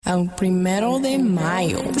El 1 de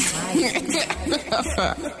mayo.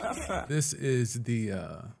 This is the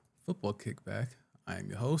football kickback. I am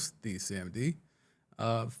your host, DCMD.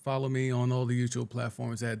 Follow me on all the usual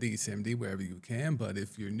platforms at DCMD, wherever you can. But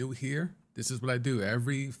if you're new here, this is what I do.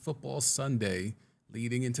 Every football Sunday,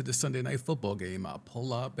 leading into the Sunday night football game, I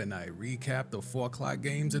pull up and I recap the 4 o'clock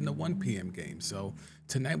games and the 1 p.m. games. So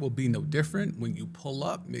tonight will be no different. When you pull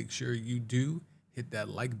up, make sure you do hit that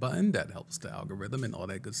like button. That helps the algorithm and all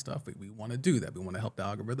that good stuff. We want to do that. We want to help the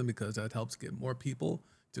algorithm because that helps get more people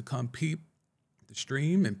to come peep the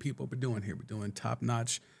stream and peep what we're doing here. We're doing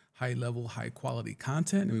top-notch, high-level, high-quality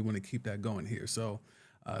content, and we want to keep that going here. So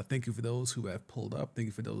thank you for those who have pulled up. Thank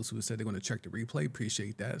you for those who said they're going to check the replay.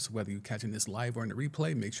 Appreciate that. So whether you're catching this live or in the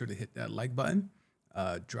replay, make sure to hit that like button.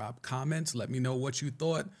 Drop comments. Let me know what you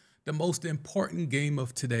thought the most important game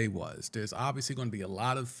of today was. There's obviously going to be a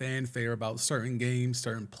lot of fanfare about certain games,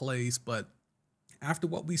 certain plays, but after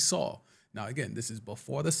what we saw, now again, this is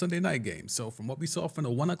before the Sunday night game. So from what we saw from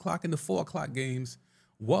the 1 o'clock and the 4 o'clock games,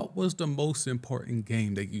 what was the most important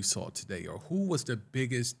game that you saw today, or who was the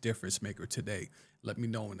biggest difference maker today? Let me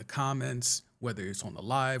know in the comments, whether it's on the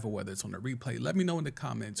live or whether it's on the replay. Let me know in the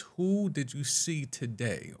comments, who did you see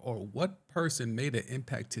today, or what person made an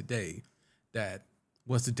impact today that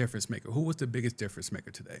was the difference maker? Who was the biggest difference maker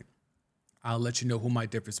today? I'll let you know who my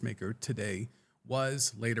difference maker today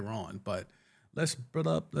was later on, but let's pull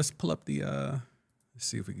up the, let's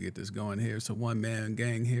see if we can get this going here. So one-man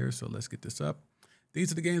gang here, so let's get this up.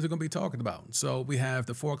 These are the games we're going to be talking about. So we have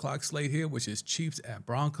the 4 o'clock slate here, which is Chiefs at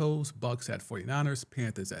Broncos, Bucks at 49ers,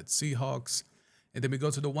 Panthers at Seahawks. And then we go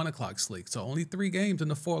to the 1 o'clock slate. So only 3 games in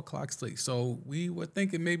the 4 o'clock slate. So we were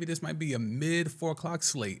thinking maybe this might be a mid 4 o'clock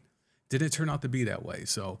slate. Didn't turn out to be that way.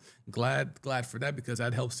 So glad for that, because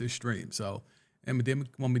that helps this stream. So, and then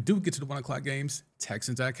when we do get to the 1 o'clock games,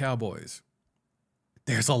 Texans at Cowboys.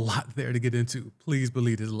 There's a lot there to get into. Please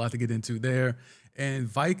believe there's a lot to get into there. And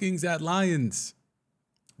Vikings at Lions.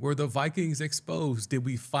 Were the Vikings exposed? Did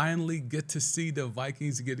we finally get to see the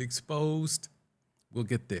Vikings get exposed? We'll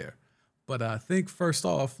get there. But I think first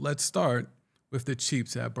off, let's start with the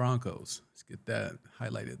Chiefs at Broncos. Let's get that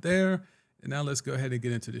highlighted there. And now let's go ahead and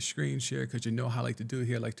get into the screen share, because you know how I like to do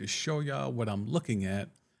here. I like to show y'all what I'm looking at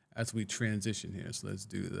as we transition here. So let's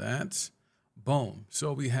do that. Boom.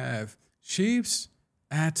 So we have Chiefs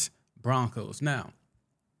at Broncos. Now,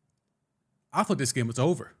 I thought this game was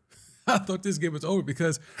over. I thought this game was over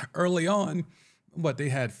because early on, they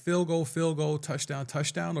had field goal,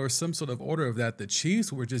 touchdown, or some sort of order of that. The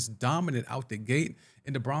Chiefs were just dominant out the gate,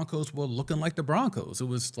 and the Broncos were looking like the Broncos. It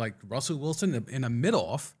was like Russell Wilson in a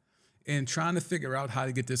mid-off and trying to figure out how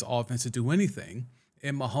to get this offense to do anything.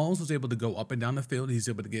 And Mahomes was able to go up and down the field. He's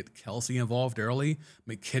able to get Kelsey involved early.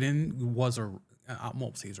 McKinnon was I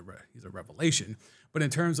won't say he's a revelation, but in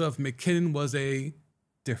terms of McKinnon was a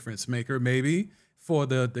difference maker maybe for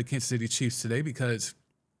the Kansas City Chiefs today, because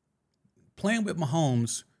playing with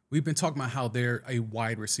Mahomes, we've been talking about how they're a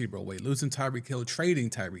wide receiver away, losing Tyreek Hill, trading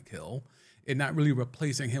Tyreek Hill, and not really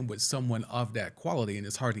replacing him with someone of that quality. And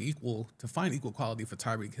it's hard to find equal quality for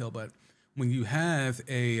Tyreek Hill. But when you have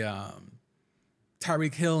a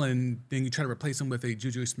Tyreek Hill and then you try to replace him with a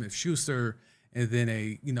Juju Smith-Schuster and then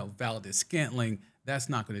a Valdez-Scantling, that's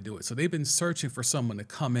not going to do it. So they've been searching for someone to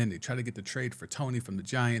come in. They try to get the trade for Tony from the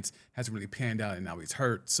Giants. Hasn't really panned out, and now he's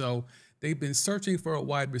hurt. So they've been searching for a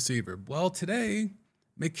wide receiver. Well, today,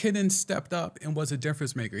 McKinnon stepped up and was a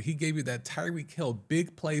difference maker. He gave you that Tyreek Hill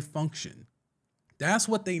big play function. That's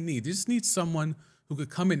what they need. They just need someone who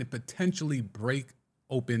could come in and potentially break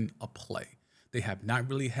open a play. They have not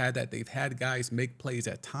really had that. They've had guys make plays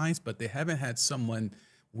at times, but they haven't had someone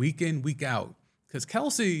week in, week out. Because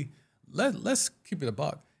Kelsey, let's keep it a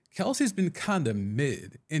buck. Kelsey's been kind of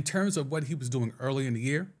mid in terms of what he was doing early in the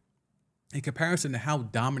year. In comparison to how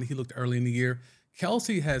dominant he looked early in the year,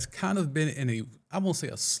 Kelsey has kind of been in I won't say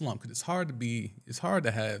a slump, because it's hard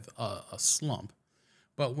to have a slump.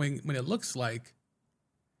 But when it looks like,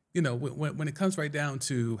 when it comes right down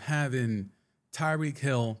to having Tyreek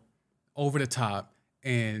Hill over the top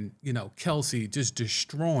and, Kelsey just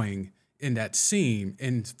destroying in that seam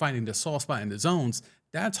and finding the soft spot in the zones,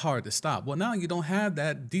 that's hard to stop. Well, now you don't have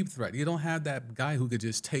that deep threat. You don't have that guy who could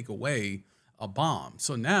just take away a bomb.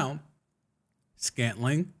 So now,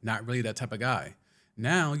 Scantling, not really that type of guy.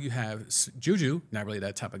 Now you have Juju, not really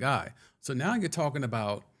that type of guy. So now you're talking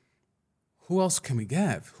about, who else can we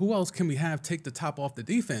have? Who else can we have take the top off the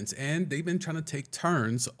defense? And they've been trying to take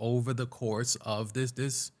turns over the course of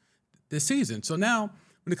this season. So now,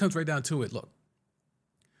 when it comes right down to it, look,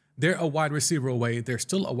 they're a wide receiver away. They're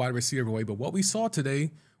still a wide receiver away. But what we saw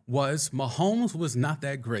today was Mahomes was not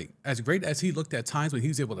that great. As great as he looked at times when he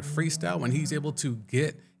was able to freestyle, when he's able to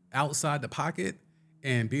get outside the pocket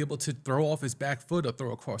and be able to throw off his back foot or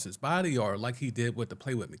throw across his body, or like he did with the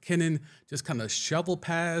play with McKinnon, just kind of shovel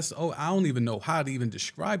pass. Oh, I don't even know how to even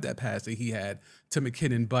describe that pass that he had to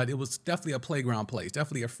McKinnon, but it was definitely a playground play. It's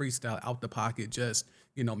definitely a freestyle out the pocket, just,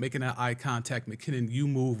 making that eye contact. McKinnon, you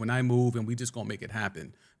move when I move, and we just going to make it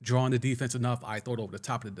happen. Drawing the defense enough, I throw it over the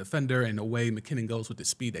top of the defender, and away McKinnon goes with the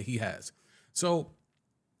speed that he has. So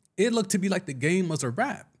it looked to be like the game was a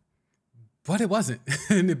wrap, but it wasn't.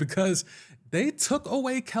 And because they took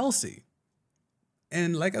away Kelsey.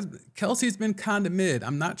 And Kelsey's been kind of mid.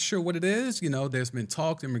 I'm not sure what it is. There's been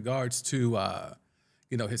talk in regards to,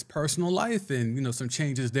 his personal life and, some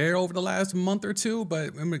changes there over the last month or two.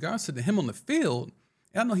 But in regards to him on the field,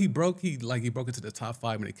 I know he broke into the top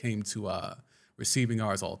 5 when it came to receiving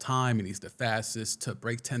yards all time. And he's the fastest to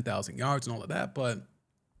break 10,000 yards and all of that. But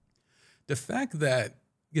the fact that,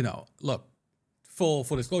 look, full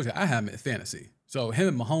disclosure, I have him in fantasy. So him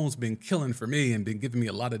and Mahomes been killing for me and been giving me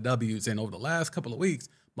a lot of W's. And over the last couple of weeks,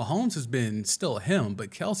 Mahomes has been still him,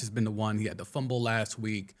 but Kelsey's been the one. He had the fumble last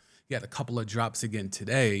week. He had a couple of drops again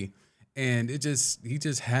today. And he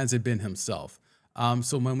just hasn't been himself.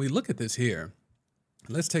 So when we look at this here,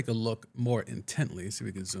 let's take a look more intently. See if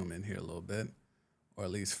we can zoom in here a little bit, or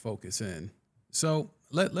at least focus in. So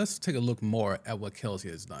let's take a look more at what Kelsey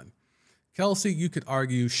has done. Kelsey, you could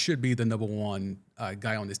argue, should be the number one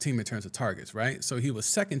guy on this team in terms of targets, right? So he was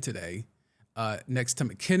second today, next to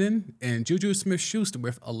McKinnon and Juju Smith-Schuster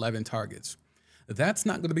with 11 targets. That's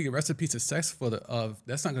not going to be a recipe success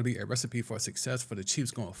that's not going to be a recipe for success for the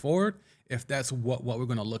Chiefs going forward. If that's what we're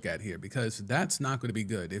going to look at here, because that's not going to be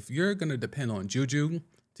good. If you're going to depend on Juju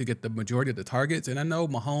to get the majority of the targets, and I know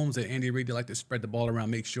Mahomes and Andy Reid, they like to spread the ball around,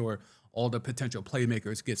 make sure all the potential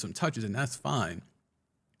playmakers get some touches, and that's fine.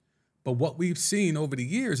 But what we've seen over the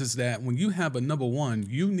years is that when you have a number one,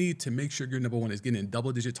 you need to make sure your number one is getting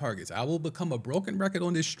double-digit targets. I will become a broken record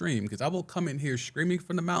on this stream because I will come in here screaming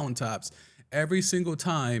from the mountaintops every single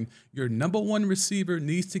time. Your number one receiver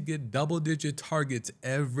needs to get double-digit targets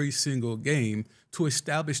every single game to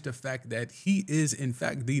establish the fact that he is, in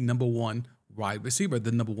fact, the number one wide receiver,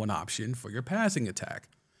 the number one option for your passing attack.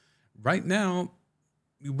 Right now,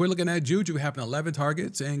 we're looking at Juju having 11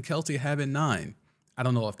 targets and Kelsey having 9. I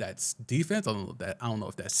don't know if that's defense. I don't know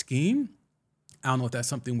if that's scheme. I don't know if that's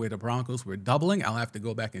something where the Broncos were doubling. I'll have to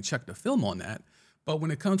go back and check the film on that. But when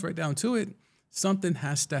it comes right down to it, something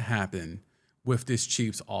has to happen with this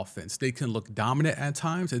Chiefs offense. They can look dominant at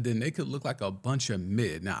times, and then they could look like a bunch of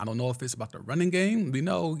mid. Now, I don't know if it's about the running game. We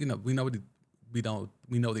know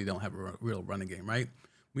they don't have a real running game, right?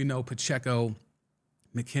 We know Pacheco,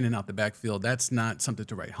 McKinnon out the backfield. That's not something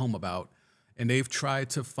to write home about. And they've tried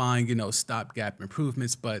to find, stopgap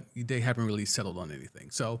improvements, but they haven't really settled on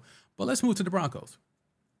anything. But let's move to the Broncos.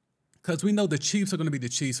 Because we know the Chiefs are going to be the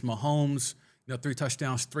Chiefs. Mahomes, 3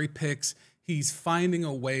 touchdowns, 3 picks. He's finding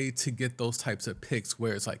a way to get those types of picks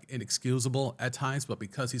where it's like inexcusable at times, but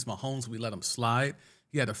because he's Mahomes, we let him slide.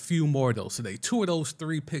 He had a few more of those today. 2 of those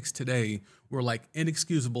 3 picks today were like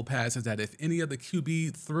inexcusable passes that if any other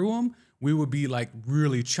QB threw them, we would be like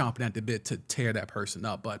really chomping at the bit to tear that person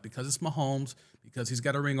up. But because it's Mahomes, because he's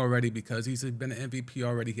got a ring already, because he's been an MVP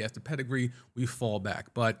already, he has the pedigree, we fall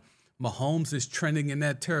back. But Mahomes is trending in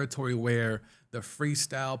that territory where the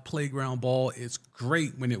freestyle playground ball is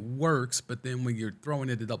great when it works, but then when you're throwing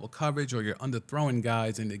into double coverage or you're underthrowing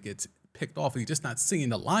guys and it gets picked off, and you're just not seeing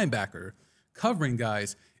the linebacker covering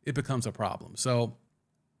guys, it becomes a problem. So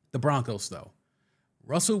the Broncos, though,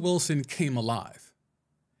 Russell Wilson came alive.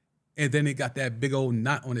 And then he got that big old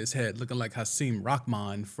knot on his head, looking like Hasim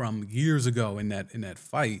Rahman from years ago in that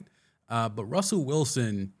fight. But Russell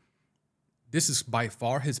Wilson, this is by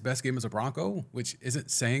far his best game as a Bronco, which isn't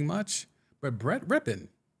saying much. But Brett Rippon,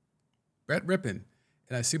 and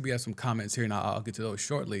I see we have some comments here, and I'll get to those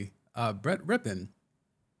shortly. Brett Rippon,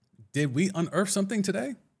 did we unearth something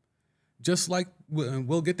today? Just like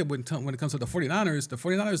we'll get to when it comes to the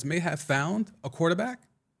 49ers may have found a quarterback.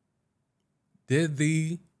 Did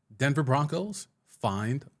the Denver Broncos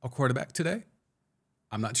find a quarterback today?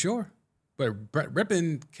 I'm not sure. But Brett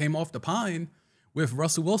Rippon came off the pine with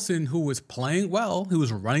Russell Wilson, who was playing well, who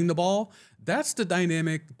was running the ball. That's the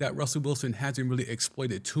dynamic that Russell Wilson hasn't really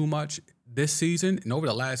exploited too much this season. And over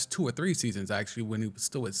the last 2 or 3 seasons, actually, when he was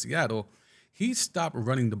still at Seattle, he stopped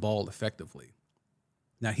running the ball effectively.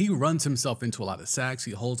 Now, he runs himself into a lot of sacks.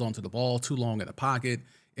 He holds onto the ball too long in the pocket.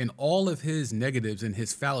 And all of his negatives and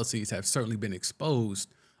his fallacies have certainly been exposed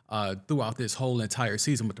throughout this whole entire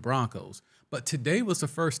season with the Broncos. But today was the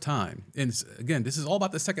first time, and again, this is all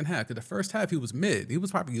about the second half. Because the first half he was mid. He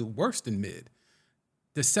was probably worse than mid.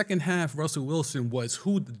 The second half, Russell Wilson was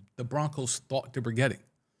who the Broncos thought they were getting.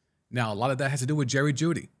 Now, a lot of that has to do with Jerry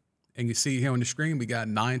Jeudy. And you see here on the screen, we got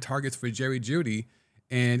 9 targets for Jerry Jeudy.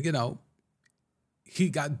 And, he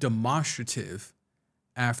got demonstrative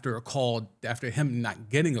after him not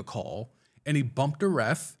getting a call. And he bumped a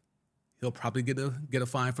ref. He'll probably get a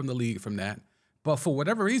fine from the league from that. But for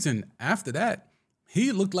whatever reason, after that,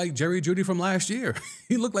 he looked like Jerry Jeudy from last year.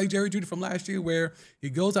 He looked like Jerry Jeudy from last year, where he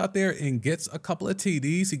goes out there and gets a couple of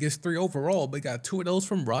TDs. He gets 3 overall, but he got 2 of those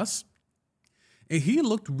from Russ. And he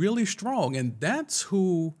looked really strong. And that's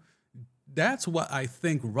what I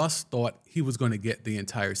think Russ thought he was going to get the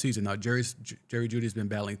entire season. Now, Jerry Jeudy's been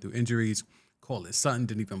battling through injuries. Cortland Sutton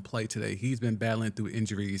didn't even play today. He's been battling through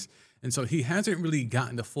injuries. And so he hasn't really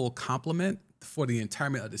gotten the full complement for the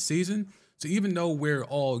entirety of the season. So even though we're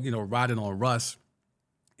all, riding on Russ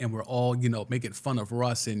and we're all, making fun of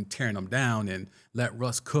Russ and tearing him down and let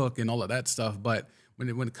Russ cook and all of that stuff, but when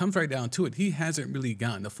it comes right down to it, he hasn't really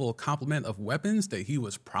gotten the full complement of weapons that he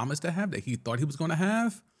was promised to have, that he thought he was going to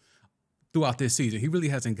have throughout this season. He really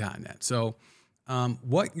hasn't gotten that. So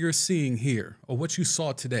what you're seeing here, or what you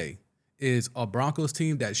saw today, is a Broncos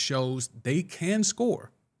team that shows they can score.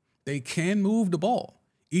 They can move the ball,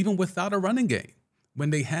 even without a running game. When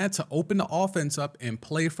they had to open the offense up and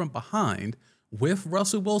play from behind with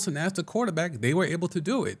Russell Wilson as the quarterback, they were able to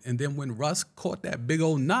do it. And then when Russ caught that big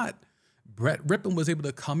old knot, Brett Rippon was able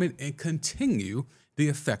to come in and continue the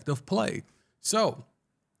effective play. So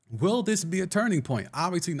will this be a turning point?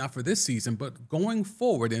 Obviously not for this season, but going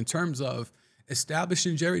forward in terms of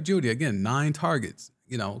establishing Jerry Jeudy, again, 9 targets.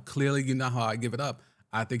 Clearly, how I give it up.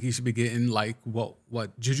 I think he should be getting like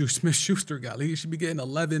what Juju Smith-Schuster got. He should be getting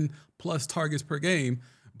 11 plus targets per game.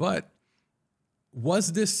 But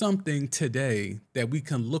was this something today that we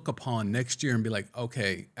can look upon next year and be like,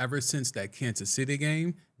 okay, ever since that Kansas City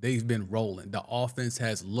game, they've been rolling. The offense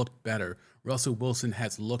has looked better. Russell Wilson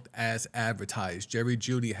has looked as advertised. Jerry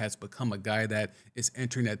Jeudy has become a guy that is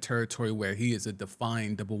entering that territory where he is a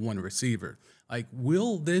defined number 1 receiver. Like,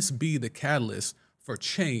 will this be the catalyst for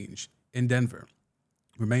change in Denver?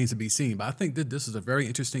 Remains to be seen. But I think that this is a very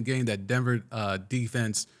interesting game that Denver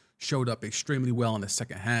defense showed up extremely well in the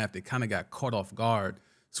second half. They kind of got caught off guard,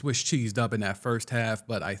 Swiss cheesed up in that first half.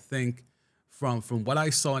 But I think from what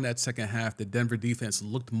I saw in that second half, the Denver defense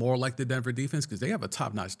looked more like the Denver defense, because they have a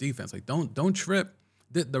top-notch defense. Like, don't trip.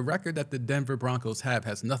 The record that the Denver Broncos have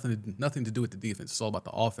has nothing to do with the defense. It's all about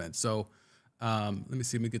the offense. So let me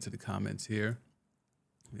see. Let me get to the comments here.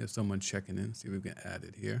 We have someone checking in. See if we can add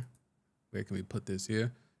it here. Where can we put this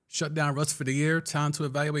here? Shut down Russ for the year. Time to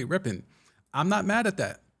evaluate Rippon. I'm not mad at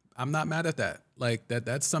that. Like,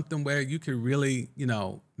 that's something where you could really,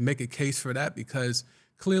 make a case for that, because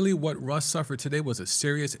clearly what Russ suffered today was a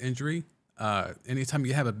serious injury. Anytime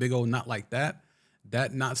you have a big old knot like that,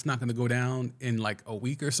 that knot's not going to go down in like a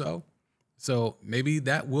week or so. So maybe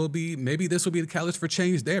this will be the catalyst for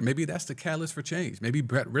change there. Maybe that's the catalyst for change. Maybe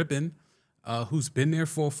Brett Rippon, who's been there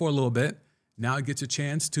for a little bit, now gets a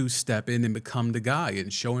chance to step in and become the guy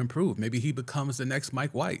and show and prove. Maybe he becomes the next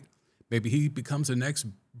Mike White. Maybe he becomes the next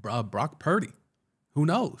Brock Purdy. Who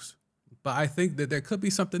knows? But I think that there could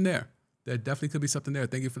be something there. There definitely could be something there.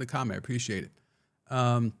 Thank you for the comment. I appreciate it.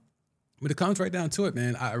 When it comes right down to it,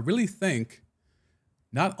 man, I really think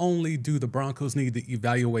not only do the Broncos need to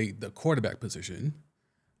evaluate the quarterback position,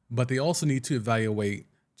 but they also need to evaluate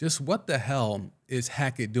just what the hell is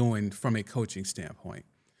Hackett doing from a coaching standpoint.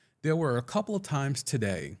 There were a couple of times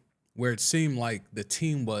today where it seemed like the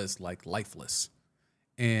team was like lifeless.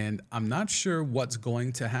 And I'm not sure what's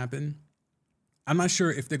going to happen. I'm not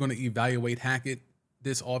sure if they're going to evaluate Hackett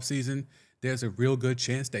this offseason. There's a real good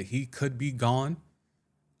chance that he could be gone.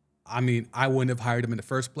 I mean, I wouldn't have hired him in the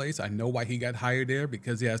first place. I know why he got hired there,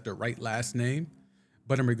 because he has the right last name.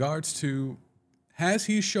 But in regards to, has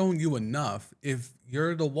he shown you enough? If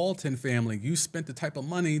you're the Walton family, you spent the type of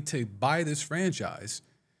money to buy this franchise.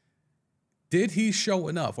 Did he show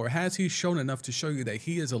enough, or has he shown enough to show you that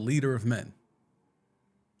he is a leader of men?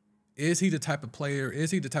 Is he the type of player,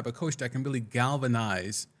 is he the type of coach that can really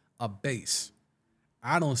galvanize a base?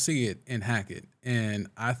 I don't see it in Hackett, and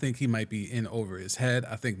I think he might be in over his head.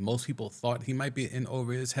 I think most people thought he might be in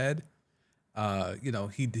over his head.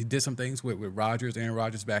 He did some things with Aaron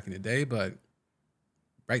Rodgers back in the day, but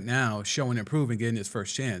right now, showing and proving, getting his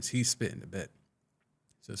first chance, he's spitting a bit.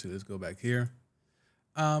 So let's go back here.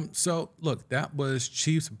 So look, that was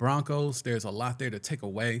Chiefs Broncos. There's a lot there to take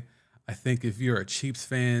away. I think if you're a Chiefs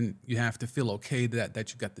fan, you have to feel okay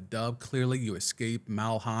that you got the dub. Clearly, you escaped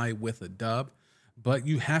Mile High with a dub. But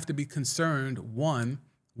you have to be concerned, one,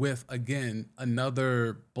 with, again,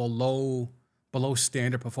 another below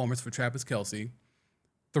standard performance for Travis Kelce.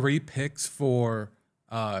 3 picks for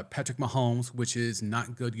Patrick Mahomes, which is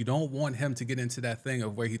not good. You don't want him to get into that thing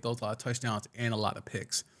of where he throws a lot of touchdowns and a lot of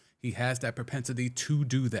picks. He has that propensity to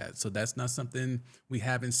do that. So that's not something we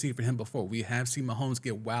haven't seen from him before. We have seen Mahomes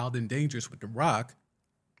get wild and dangerous with the rock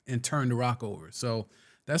and turn the rock over. So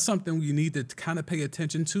that's something you need to kind of pay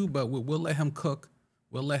attention to, but we'll let him cook.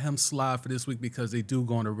 We'll let him slide for this week because they do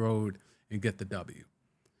go on the road and get the W.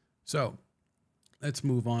 So let's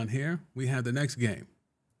move on here. We have the next game.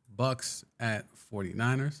 Bucks at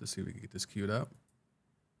 49ers. Let's see if we can get this queued up.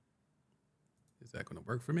 Is that going to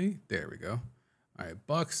work for me? There we go. All right,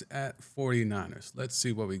 Bucks at 49ers. Let's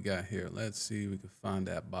see what we got here. Let's see if we can find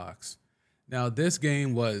that box. Now, this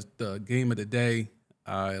game was the game of the day.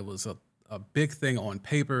 It was a big thing on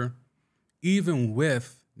paper, even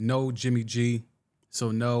with no Jimmy G,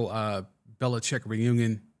 so no Belichick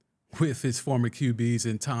reunion with his former QBs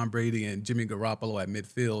and Tom Brady and Jimmy Garoppolo at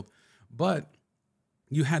midfield. But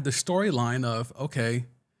you had the storyline of, okay,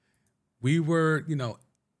 we were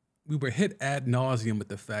hit ad nauseum with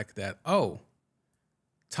the fact that,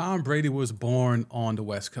 Tom Brady was born on the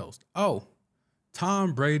West Coast.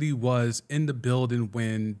 Tom Brady was in the building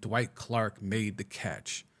when Dwight Clark made the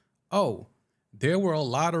catch. There were a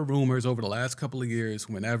lot of rumors over the last couple of years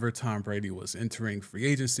whenever Tom Brady was entering free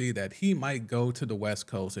agency that he might go to the West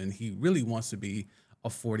Coast and he really wants to be a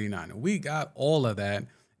 49er. We got all of that.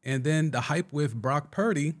 And then the hype with Brock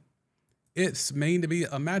Purdy, it's made to be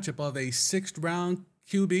a matchup of a 6th round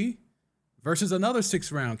QB versus another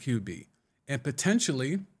 6th round QB. And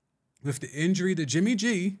potentially, with the injury to Jimmy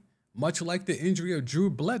G, much like the injury of Drew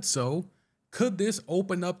Bledsoe, could this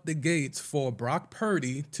open up the gates for Brock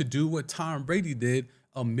Purdy to do what Tom Brady did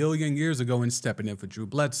a million years ago and stepping in for Drew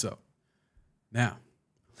Bledsoe? Now,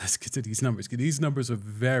 let's get to these numbers. These numbers are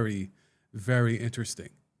very, very interesting.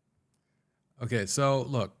 Okay, so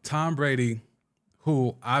look, Tom Brady,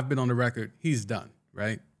 who I've been on the record, he's done,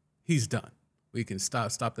 right? He's done. We can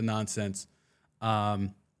stop the nonsense.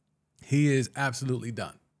 He is absolutely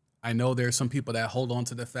done. I know there are some people that hold on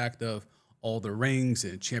to the fact of all the rings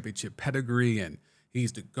and championship pedigree, and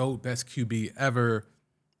he's the GOAT, best QB ever.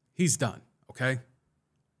 He's done, okay?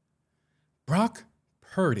 Brock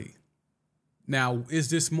Purdy. Now, is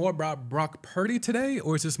this more about Brock Purdy today,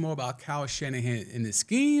 or is this more about Kyle Shanahan in the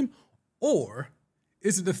scheme, or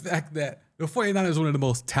is it the fact that the 49ers is one of the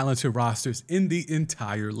most talented rosters in the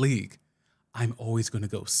entire league? I'm always going to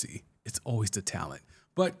go see. It's always the talent.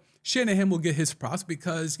 But Shanahan will get his props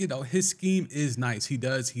because, his scheme is nice. He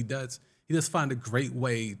does find a great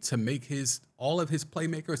way to make all of his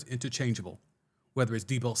playmakers interchangeable, whether it's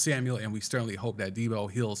Deebo Samuel, and we certainly hope that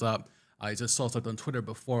Deebo heals up. I just saw something on Twitter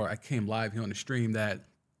before I came live here on the stream that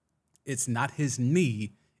it's not his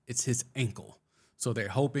knee, it's his ankle. So they're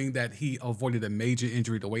hoping that he avoided a major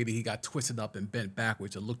injury the way that he got twisted up and bent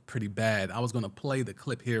backwards. It looked pretty bad. I was going to play the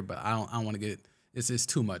clip here, but I don't want to get it's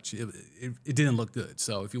too much. It didn't look good.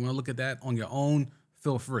 So if you want to look at that on your own,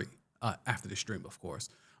 feel free after the stream, of course.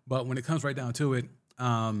 But when it comes right down to it,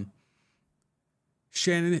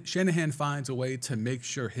 Shanahan finds a way to make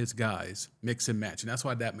sure his guys mix and match. And that's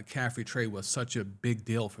why that McCaffrey trade was such a big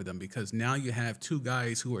deal for them, because now you have 2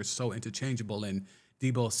 guys who are so interchangeable in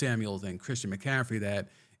Deebo Samuels and Christian McCaffrey that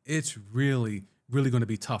it's really, really going to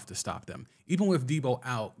be tough to stop them. Even with Deebo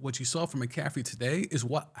out, what you saw from McCaffrey today is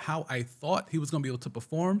how I thought he was going to be able to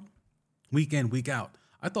perform week in, week out.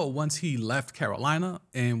 I thought once he left Carolina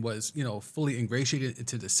and was, fully ingratiated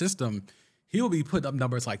into the system, he'll be putting up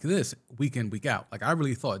numbers like this week in, week out. Like, I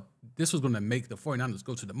really thought this was going to make the 49ers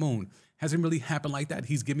go to the moon. Hasn't really happened like that.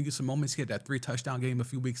 He's giving you some moments. He had that 3-touchdown game a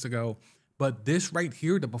few weeks ago. But this right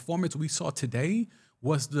here, the performance we saw today,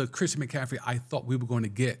 was the Christian McCaffrey I thought we were going to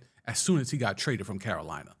get as soon as he got traded from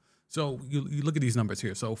Carolina. So you look at these numbers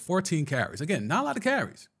here. So 14 carries. Again, not a lot of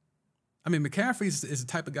carries. I mean, McCaffrey is the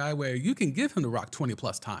type of guy where you can give him the rock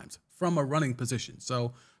 20-plus times from a running position.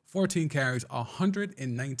 So 14 carries,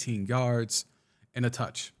 119 yards, and a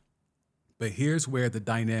touch. But here's where the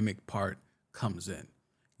dynamic part comes in.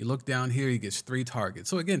 You look down here, he gets 3 targets.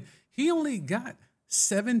 So again, he only got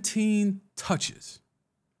 17 touches.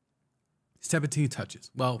 17 touches.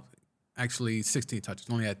 Well, actually 16 touches.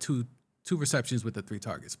 Only had two receptions with the 3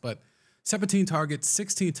 targets. But 17 targets,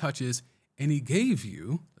 16 touches, and he gave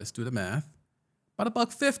you, let's do the math, about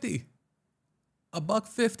 $150.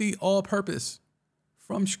 $150 all purpose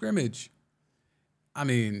from scrimmage. I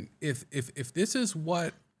mean, if this is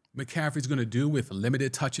what McCaffrey's going to do with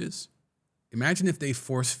limited touches, imagine if they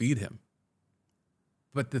force feed him.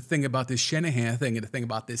 But the thing about this Shanahan thing and the thing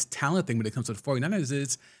about this talent thing when it comes to the 49ers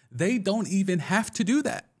is they don't even have to do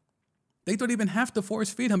that. They don't even have to force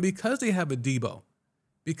feed him because they have a Debo,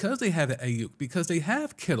 because they have an Ayuk, because they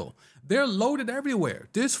have Kittle. They're loaded everywhere.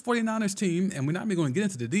 This 49ers team, and we're not even going to get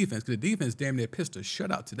into the defense because the defense damn near pitched a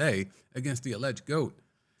shutout today against the alleged GOAT.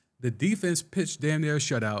 The defense pitched damn near a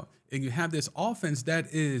shutout, and you have this offense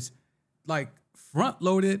that is like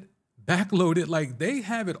front-loaded, back-loaded, like they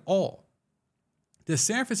have it all. The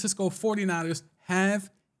San Francisco 49ers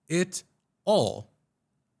have it all,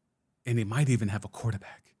 and they might even have a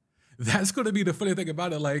quarterback. That's going to be the funny thing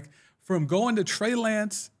about it. Like, from going to Trey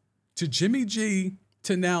Lance to Jimmy G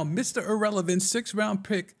to now Mr. Irrelevant 6th-round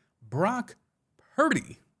pick Brock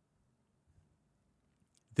Purdy.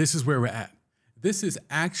 This is where we're at. This is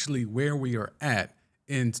actually where we are at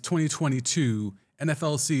in 2022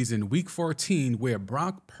 NFL season, week 14, where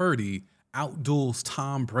Brock Purdy outduels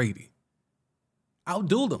Tom Brady.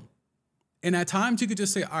 Outdueled him. And at times you could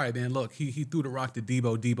just say, all right, man, look, he threw the rock to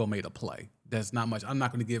Debo. Debo made a play. That's not much. I'm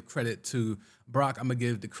not going to give credit to Brock. I'm going to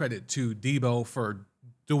give the credit to Debo for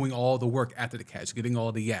doing all the work after the catch, getting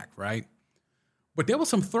all the yak, right? But there were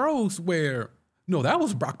some throws where, no, that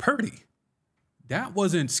was Brock Purdy. That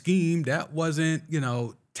wasn't scheme. That wasn't,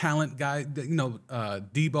 talent guy,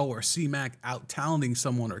 Debo or C-Mac out-talenting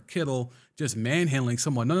someone or Kittle just manhandling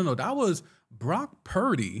someone. No. That was Brock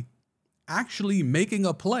Purdy actually making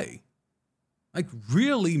a play. Like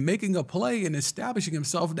really making a play and establishing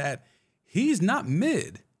himself that he's not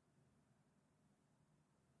mid.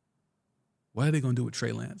 What are they going to do with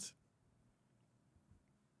Trey Lance?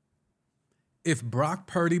 If Brock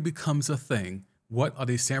Purdy becomes a thing, what are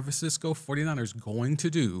the San Francisco 49ers going to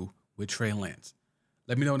do with Trey Lance?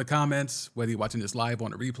 Let me know in the comments, whether you're watching this live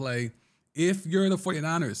on a replay. If you're the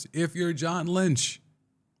 49ers, if you're John Lynch,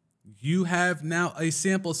 you have now a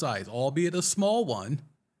sample size, albeit a small one,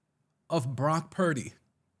 of Brock Purdy.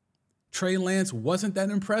 Trey Lance wasn't that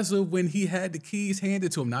impressive when he had the keys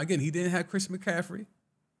handed to him. Now, again, he didn't have Chris McCaffrey,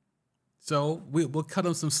 so we'll cut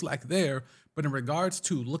him some slack there. But in regards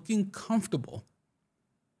to looking comfortable,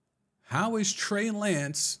 how is Trey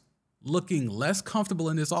Lance looking less comfortable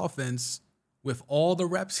in this offense with all the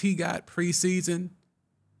reps he got preseason,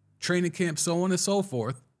 training camp, so on and so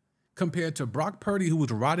forth, compared to Brock Purdy, who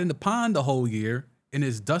was riding the pond the whole year and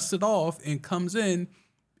is dusted off and comes in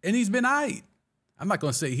and he's been all right. I'm not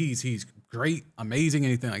going to say he's great, amazing,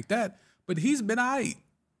 anything like that, but he's been all right.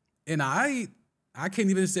 And I can't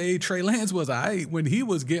even say Trey Lance was all right when he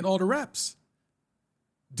was getting all the reps.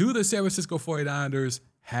 Do the San Francisco 49ers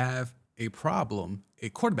have a problem, a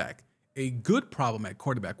quarterback, a good problem at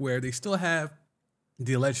quarterback, where they still have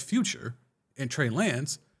the alleged future in Trey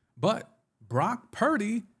Lance, but Brock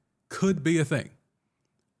Purdy could be a thing?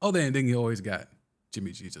 Oh, then you always got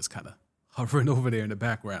Jimmy G just kind of hovering over there in the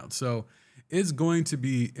background. So it's going to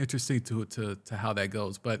be interesting to how that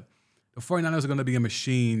goes. But the 49ers are going to be a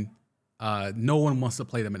machine. No one wants to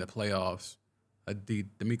play them in the playoffs.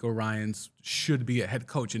 D'Amico Ryans should be a head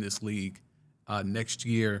coach in this league next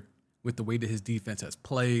year with the way that his defense has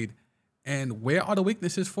played. And where are the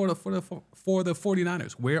weaknesses for the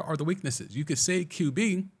 49ers? Where are the weaknesses? You could say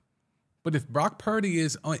QB, but if Brock Purdy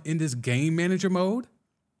is in this game manager mode,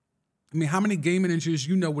 I mean, how many game managers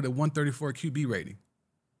you know with a 134 QB rating?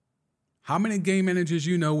 How many game managers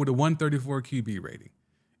you know with a 134 QB rating?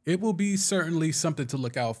 It will be certainly something to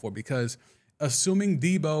look out for, because assuming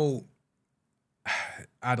Debo,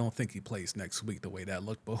 I don't think he plays next week the way that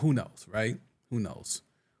looked, but who knows, right? Who knows?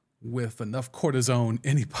 With enough cortisone,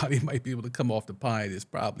 anybody might be able to come off the pine. It's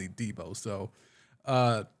probably Debo. So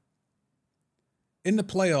in the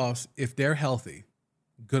playoffs, if they're healthy,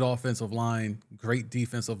 good offensive line, great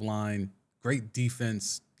defensive line, great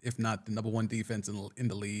defense, if not the number one defense in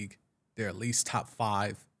the league, they're at least top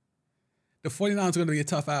 5. The 49ers are going to be a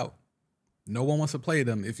tough out. No one wants to play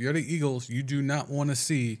them. If you're the Eagles, you do not want to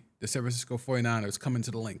see the San Francisco 49ers come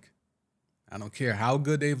into the link. I don't care how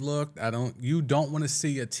good they've looked. You don't want to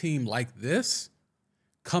see a team like this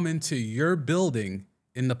come into your building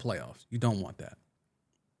in the playoffs. You don't want that.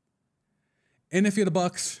 And if you're the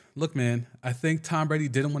Bucs, look, man, I think Tom Brady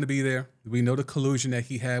didn't want to be there. We know the collusion that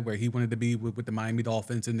he had where he wanted to be with the Miami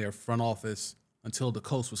Dolphins in their front office until the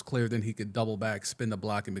coast was clear. Then he could double back, spin the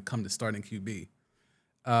block, and become the starting QB.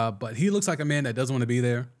 But he looks like a man that doesn't want to be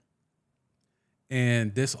there.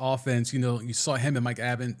 And this offense, you saw him and Mike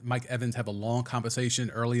Evans have a long conversation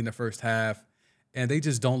early in the first half, and they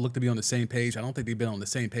just don't look to be on the same page. I don't think they've been on the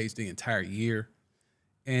same page the entire year.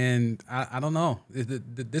 And I don't know.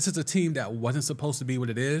 This is a team that wasn't supposed to be what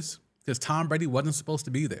it is, because Tom Brady wasn't supposed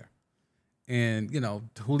to be there. And,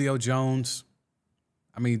 Julio Jones,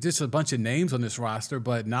 I mean, just a bunch of names on this roster,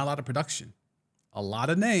 but not a lot of production. A lot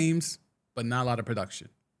of names, but not a lot of production.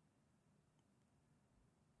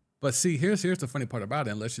 But see, here's the funny part about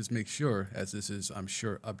it, and let's just make sure, as this is, I'm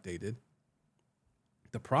sure, updated.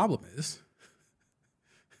 The problem is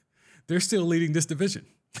they're still leading this division.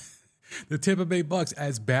 The Tampa Bay Bucks,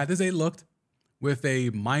 as bad as they looked, with a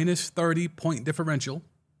minus 30 point differential,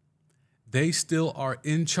 they still are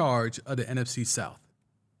in charge of the NFC South.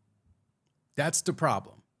 That's the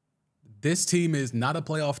problem. This team is not a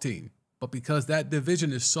playoff team, but because that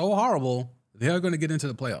division is so horrible, they're going to get into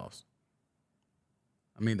the playoffs.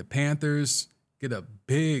 I mean, the Panthers get a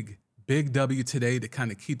big W today to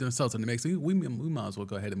kind of keep themselves in the mix. We might as well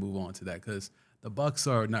go ahead and move on to that because the Bucks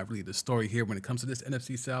are not really the story here when it comes to this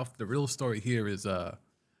NFC South. The real story here is the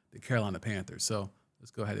Carolina Panthers. So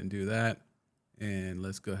let's go ahead and do that. And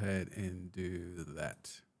let's go ahead and do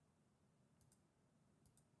that.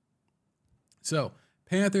 So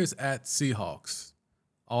Panthers at Seahawks.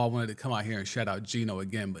 Oh, I wanted to come out here and shout out Geno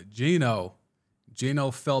again, but Geno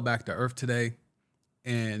fell back to earth today.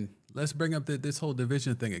 And let's bring up this whole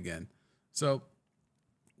division thing again. So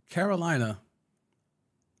Carolina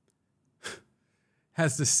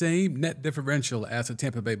has the same net differential as the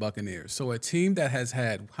Tampa Bay Buccaneers. So a team that has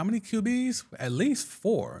had how many QBs? At least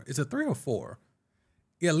 4. Is it 3 or 4?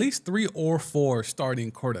 Yeah, at least 3 or 4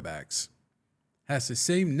 starting quarterbacks has the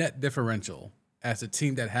same net differential as a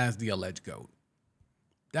team that has the alleged GOAT.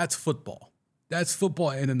 That's football. That's football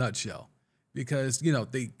in a nutshell. Because,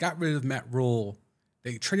 they got rid of Matt Rule.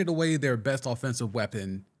 They traded away their best offensive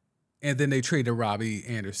weapon, and then they traded Robbie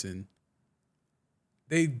Anderson.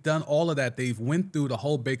 They've done all of that. They've went through the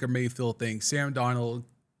whole Baker Mayfield thing. Sam Darnold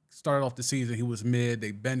started off the season. He was mid.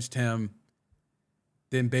 They benched him.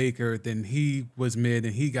 Then Baker. Then he was mid,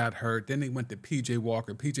 and he got hurt. Then they went to P.J.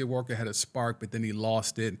 Walker. P.J. Walker had a spark, but then he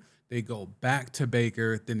lost it. They go back to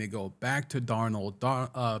Baker. Then they go back to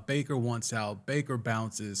Darnold. Baker wants out. Baker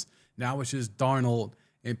bounces. Now it's just Darnold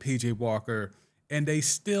and P.J. Walker. And they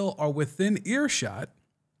still are within earshot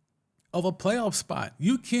of a playoff spot.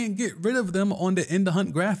 You can't get rid of them on the In the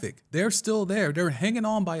Hunt graphic. They're still there. They're hanging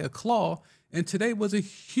on by a claw. And today was a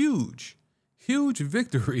huge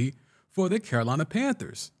victory for the Carolina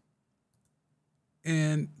Panthers.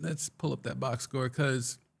 And let's pull up that box score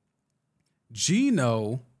because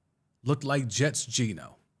Geno looked like Jets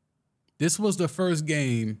Geno. This was the first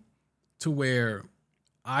game to where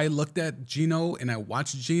I looked at Geno and I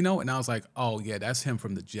watched Geno and I was like, oh yeah, that's him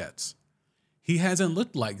from the Jets. He hasn't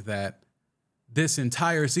looked like that this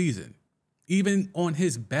entire season. Even on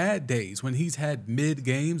his bad days when he's had mid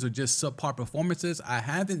games or just subpar performances, I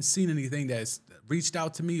haven't seen anything that's reached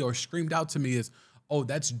out to me or screamed out to me as, oh,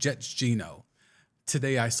 that's Jets Geno.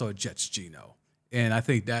 Today I saw Jets Geno. And I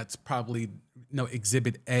think that's probably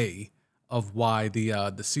exhibit A of why the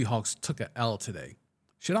Seahawks took an L today.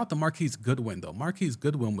 Shout out to Marquise Goodwin, though. Marquise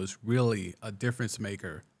Goodwin was really a difference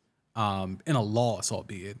maker in a loss,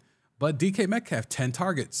 albeit. But DK Metcalf, 10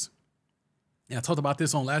 targets. And I talked about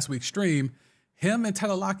this on last week's stream. Him and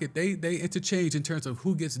Tyler Lockett, they interchange in terms of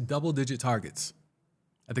who gets double-digit targets.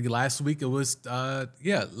 I think last week it was,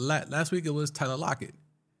 last week it was Tyler Lockett.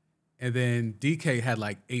 And then DK had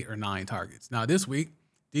like 8 or 9 targets. Now this week,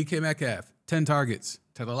 DK Metcalf, 10 targets.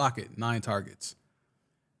 Tyler Lockett, 9 targets.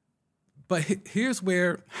 But here's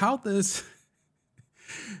where,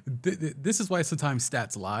 this is why sometimes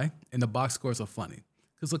stats lie and the box scores are funny.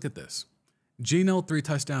 Because look at this. Geno, 3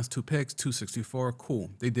 touchdowns, 2 picks, 264.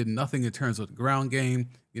 Cool. They did nothing in terms of the ground game.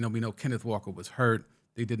 We know Kenneth Walker was hurt.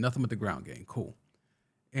 They did nothing with the ground game. Cool.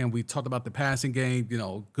 And we talked about the passing game.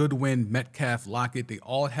 Goodwin, Metcalf, Lockett, they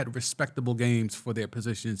all had respectable games for their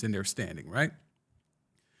positions in their standing, right?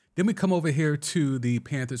 Then we come over here to the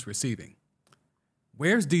Panthers receiving.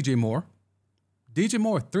 Where's DJ Moore? DJ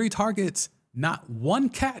Moore, 3 targets, not 1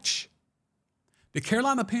 catch. The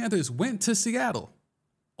Carolina Panthers went to Seattle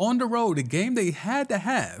on the road, a game they had to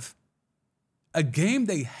have,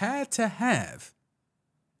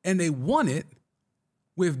 and they won it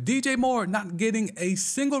with DJ Moore not getting a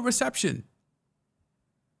single reception.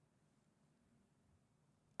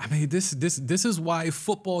 I mean, this is why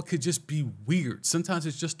football could just be weird. Sometimes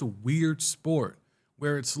it's just a weird sport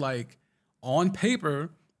where it's like, on paper,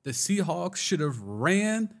 the Seahawks should have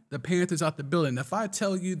ran the Panthers out the building. If I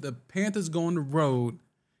tell you the Panthers go on the road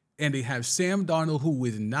and they have Sam Darnold, who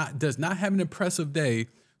does not have an impressive day,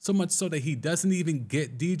 so much so that he doesn't even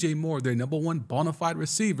get DJ Moore, their number 1 bona fide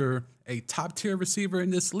receiver, a top-tier receiver in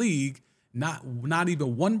this league, not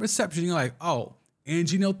even 1 reception. You're like, oh, and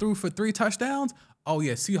Geno threw for 3 touchdowns? Oh,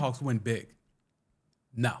 yeah, Seahawks win big.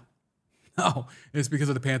 No. No, it's because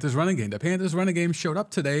of the Panthers running game. The Panthers running game showed up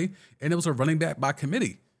today, and it was a running back by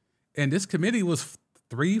committee. And this committee was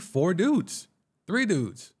 3 dudes.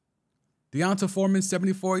 Deonta Foreman,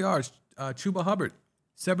 74 yards. Chuba Hubbard,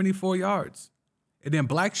 74 yards. And then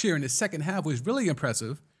Blackshear in the second half was really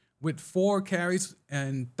impressive with 4 carries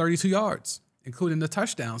and 32 yards, including the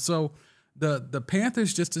touchdown. So the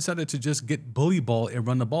Panthers just decided to just get bully ball and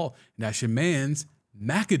run the ball. And that's your man's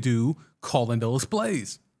McAdoo calling those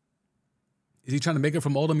plays. Is he trying to make it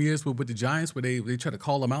from all them years with the Giants where they try to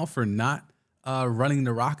call him out for not running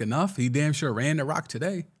the rock enough? He damn sure ran the rock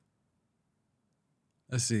today.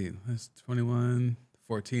 Let's see. That's 21,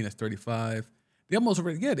 14, that's 35.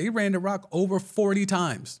 They ran the rock over 40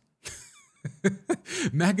 times.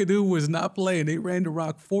 McAdoo was not playing. They ran the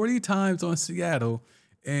rock 40 times on Seattle.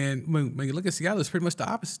 And when you look at Seattle, it's pretty much the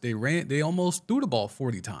opposite. They almost threw the ball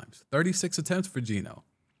 40 times. 36 attempts for Geno.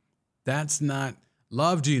 That's not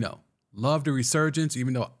love Geno. Love the resurgence,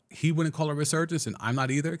 even though he wouldn't call it a resurgence, and I'm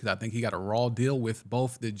not either, because I think he got a raw deal with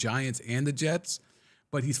both the Giants and the Jets.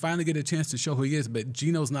 But he's finally getting a chance to show who he is. But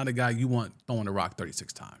Geno's not a guy you want throwing the rock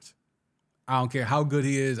 36 times. I don't care how good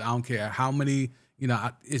he is. I don't care how many,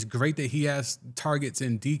 it's great that he has targets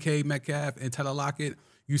in DK Metcalf and Tyler Lockett.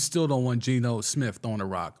 You still don't want Geno Smith throwing the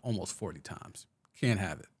rock almost 40 times. Can't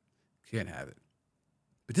have it.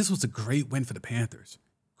 But this was a great win for the Panthers.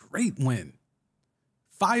 Great win.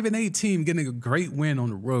 5-8 team getting a great win on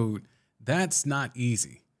the road. That's not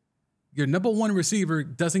easy. Your number one receiver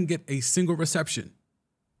doesn't get a single reception.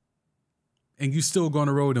 And you still go on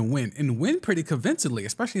the road and win pretty convincingly,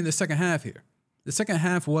 especially in the second half here. The second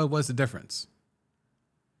half, what was the difference?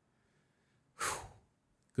 Whew.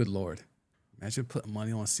 Good Lord. Imagine putting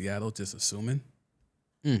money on Seattle, just assuming.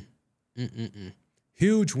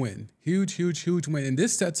 Huge win. Huge win. And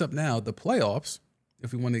this sets up now the playoffs,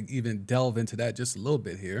 if we want to even delve into that just a little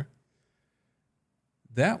bit here.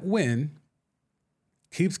 That win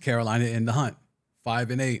keeps Carolina in the hunt.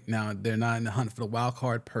 5-8. Now, they're not in the hunt for the wild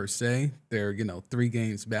card per se. They're, 3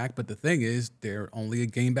 games back. But the thing is, they're only a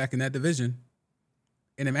game back in that division.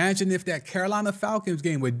 And imagine if that Carolina Falcons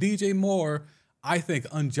game where DJ Moore, I think,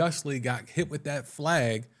 unjustly got hit with that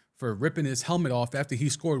flag for ripping his helmet off after he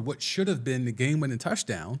scored what should have been the game-winning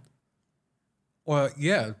touchdown. What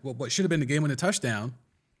should have been the game-winning touchdown,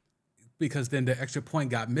 because then the extra point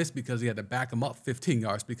got missed because he had to back him up 15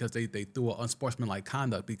 yards because they threw an unsportsmanlike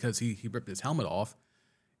conduct because he ripped his helmet off.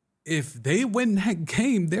 If they win that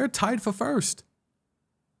game, they're tied for first.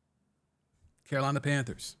 Carolina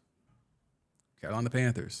Panthers.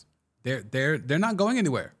 They're not going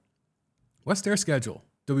anywhere. What's their schedule?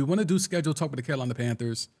 Do we want to do schedule talk with the Carolina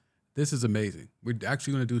Panthers? This is amazing. We're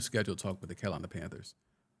actually going to do schedule talk with the Carolina Panthers.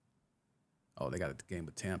 Oh, they got a game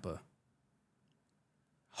with Tampa.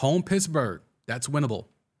 Home Pittsburgh, that's winnable.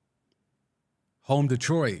 Home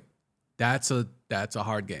Detroit, that's a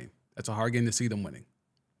hard game. That's a hard game to see them winning.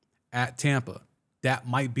 At Tampa, that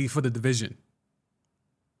might be for the division.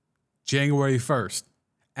 January 1st,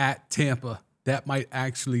 at Tampa, that might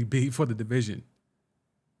actually be for the division.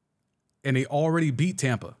 And they already beat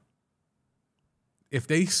Tampa. If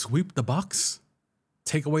they sweep the Bucs,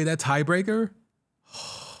 take away that tiebreaker,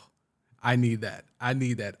 I need that. I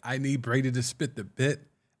need Brady to spit the bit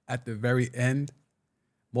at the very end,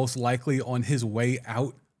 most likely on his way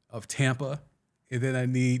out of Tampa. And then I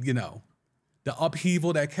need, the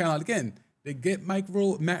upheaval that Carolina, again, they get Matt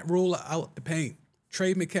Rule out the paint,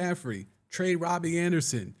 trade McCaffrey, trade Robbie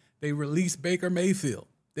Anderson. They release Baker Mayfield.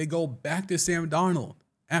 They go back to Sam Darnold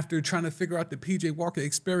after trying to figure out the PJ Walker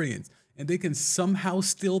experience. And they can somehow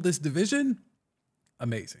steal this division.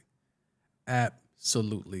 Amazing.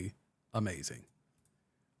 Absolutely amazing.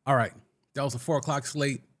 All right. That was a 4 o'clock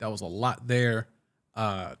slate. That was a lot there.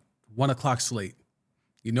 1 o'clock slate.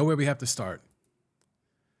 You know where we have to start.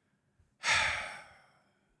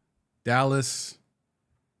 Dallas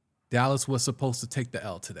was supposed to take the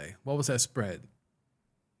L today. What was that spread?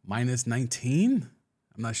 -19?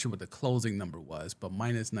 I'm not sure what the closing number was, but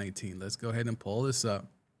 -19. Let's go ahead and pull this up.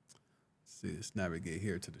 Let's see, let's navigate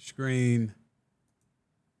here to the screen.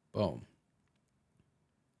 Boom.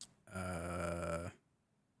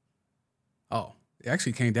 It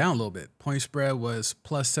actually came down a little bit. Point spread was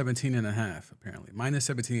 +17.5, apparently.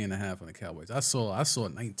 -17.5 on the Cowboys. I saw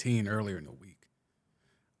 19 earlier in the week.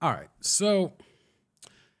 All right, so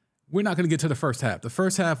we're not going to get to the first half. The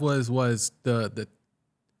first half was the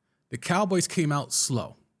Cowboys came out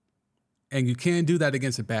slow. And you can't do that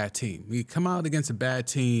against a bad team. When you come out against a bad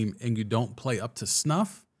team and you don't play up to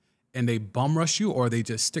snuff, and they bum rush you or they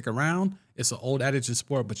just stick around, it's an old adage in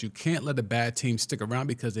sport, but you can't let a bad team stick around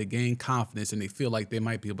because they gain confidence and they feel like they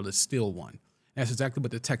might be able to steal one. That's exactly what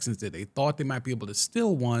the Texans did. They thought they might be able to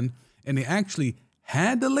steal one, and they actually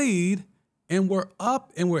had the lead and were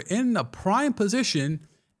up and were in a prime position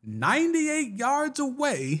 98 yards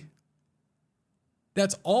away.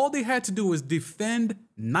 That's all they had to do was defend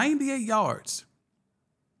 98 yards.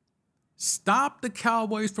 Stop the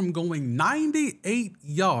Cowboys from going 98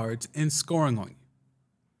 yards and scoring on you.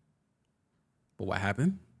 But what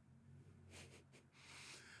happened?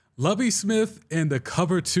 Lovie Smith and the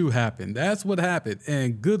cover 2 happened. That's what happened.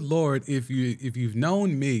 And good Lord, if you've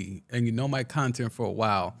known me and you know my content for a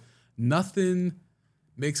while, nothing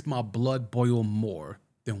makes my blood boil more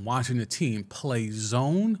than watching a team play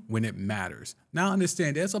zone when it matters. Now I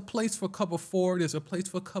understand there's a place for cover 4, there's a place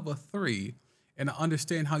for cover 3, and I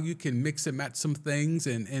understand how you can mix and match some things,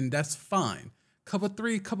 and that's fine. Cover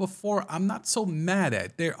 3, cover 4, I'm not so mad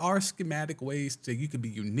at. There are schematic ways that you can be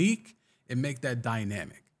unique and make that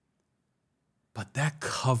dynamic. But that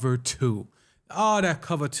cover 2, that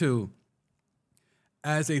cover 2.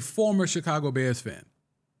 As a former Chicago Bears fan,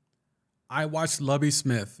 I watched Lovie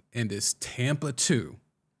Smith in this Tampa 2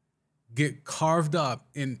 get carved up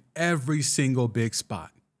in every single big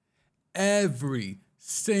spot. Every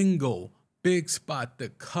single big spot, the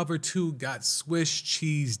cover 2 got Swiss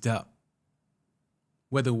cheesed up.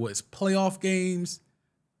 Whether it was playoff games,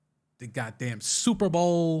 the goddamn Super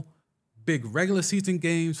Bowl, big regular season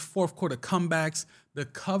games, fourth quarter comebacks, the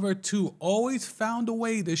cover 2 always found a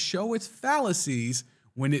way to show its fallacies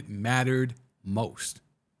when it mattered most.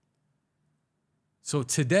 So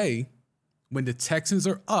today, when the Texans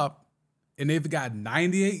are up and they've got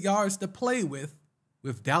 98 yards to play with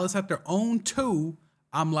Dallas at their own 2,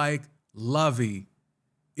 I'm like, Lovey,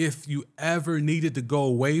 if you ever needed to go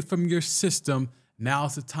away from your system,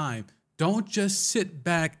 now's the time. Don't just sit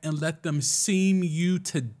back and let them seam you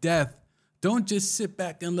to death. Don't just sit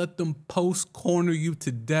back and let them post corner you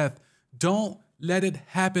to death. Don't let it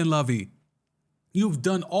happen, Lovey. You've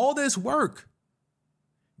done all this work.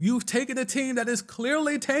 You've taken a team that is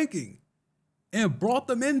clearly tanking and brought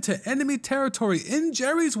them into enemy territory in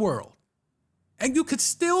Jerry's world. And you could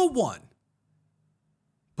still won.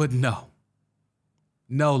 But no,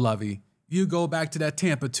 Lovey, you go back to that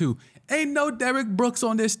Tampa 2. Ain't no Derek Brooks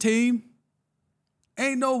on this team.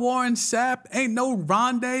 Ain't no Warren Sapp. Ain't no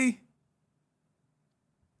Rondé.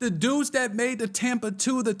 The dudes that made the Tampa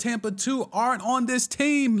 2 aren't on this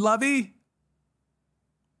team, Lovey.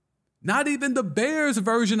 Not even the Bears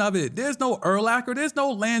version of it. There's no Urlacher. There's no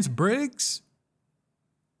Lance Briggs.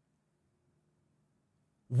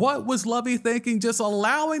 What was Lovey thinking? Just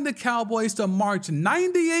allowing the Cowboys to march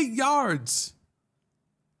 98 yards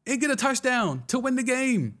and get a touchdown to win the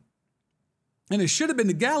game. And it should have been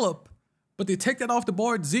the Gallup, but they take that off the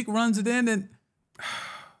board. Zeke runs it in and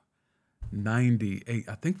 98.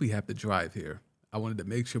 I think we have to drive here. I wanted to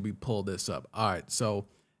make sure we pull this up. All right, so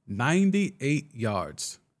 98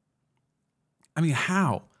 yards. I mean,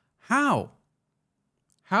 how?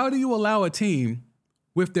 How do you allow a team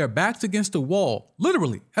with their backs against the wall,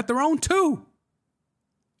 literally at their own 2,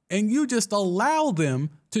 and you just allow them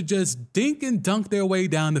to just dink and dunk their way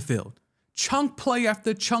down the field? Chunk play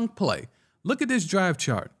after chunk play. Look at this drive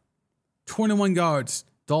chart. 21 yards,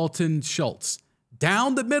 Dalton Schultz.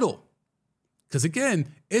 Down the middle. Because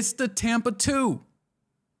again, it's the Tampa 2.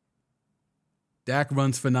 Dak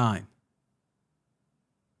runs for 9.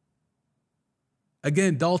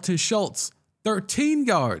 Again, Dalton Schultz, 13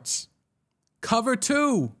 yards. Cover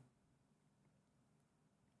 2.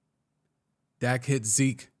 Dak hits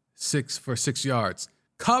Zeke 6 yards.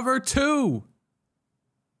 Cover 2.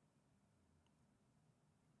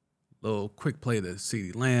 Little quick play to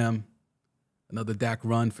CeeDee Lamb. Another Dak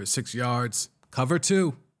run for 6 yards. Cover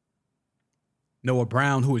 2. Noah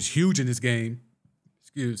Brown, who was huge in this game.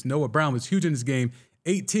 Noah Brown was huge in this game.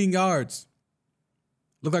 18 yards.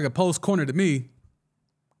 Looked like a post corner to me.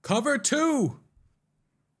 Cover 2.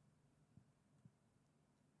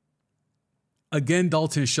 Again,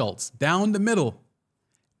 Dalton Schultz. Down the middle.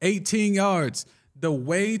 18 yards. The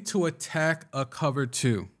way to attack a cover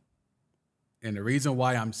 2. And the reason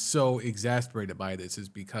why I'm so exasperated by this is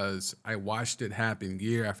because I watched it happen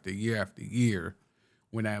year after year after year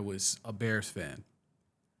when I was a Bears fan.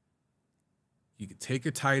 You could take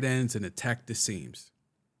your tight ends and attack the seams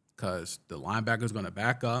because the linebacker is going to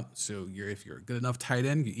back up. So if you're a good enough tight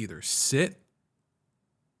end, you either sit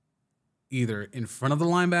either in front of the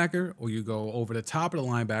linebacker or you go over the top of the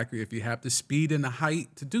linebacker if you have the speed and the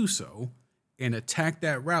height to do so and attack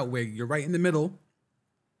that route where you're right in the middle,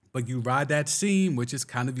 but you ride that seam, which is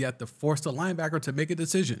kind of you have to force the linebacker to make a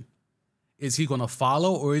decision. Is he going to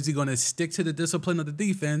follow or is he going to stick to the discipline of the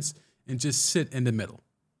defense and just sit in the middle?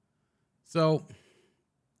 So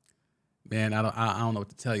man, I don't know what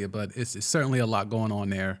to tell you, but it's certainly a lot going on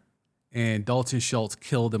there. And Dalton Schultz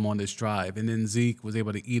killed him on this drive. And then Zeke was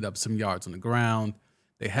able to eat up some yards on the ground.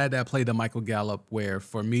 They had that play to Michael Gallup where,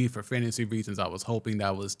 for me, for fantasy reasons, I was hoping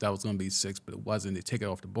that was going to be 6, but it wasn't. They take it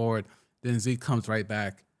off the board. Then Zeke comes right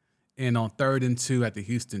back. And on 3rd and 2 at the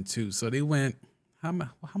Houston 2. So they went, how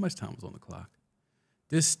much time was on the clock?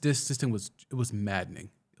 This thing was maddening.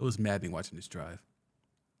 It was maddening watching this drive.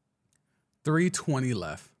 3:20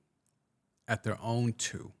 left at their own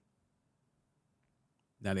 2.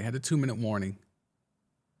 Now they had a 2-minute warning.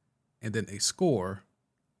 And then a score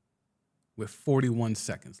with 46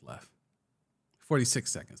 seconds left,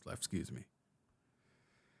 excuse me.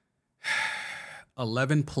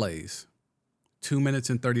 11 plays, 2 minutes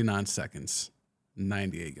and 39 seconds,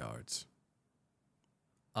 98 yards.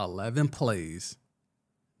 11 plays,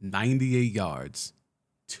 98 yards,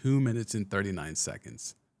 2 minutes and 39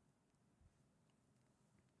 seconds.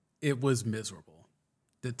 It was miserable.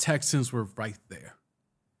 The Texans were right there.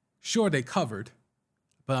 Sure, they covered,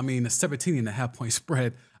 but I mean, a 17.5 point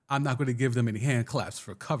spread, I'm not going to give them any hand claps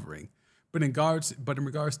for covering. But in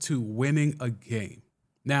regards to winning a game.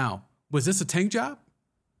 Now, was this a tank job?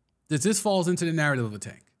 Does this falls into the narrative of a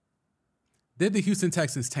tank? Did the Houston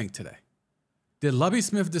Texans tank today? Did Lovie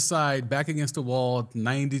Smith decide back against the wall,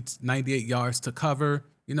 98 yards to cover?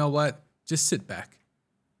 You know what? Just sit back.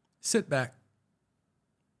 Sit back.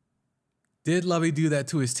 Did Lovie do that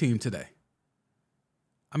to his team today?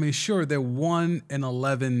 I mean, sure, they're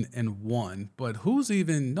 1-11-1, but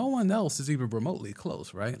no one else is even remotely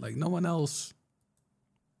close, right? Like, no one else,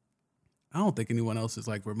 I don't think anyone else is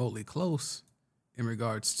like remotely close in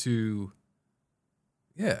regards to,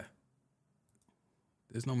 yeah.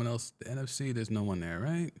 There's no one else. The NFC, there's no one there,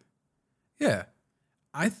 right? Yeah.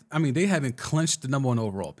 I mean, they haven't clinched the number 1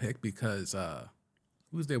 overall pick because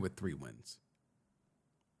who's there with 3 wins?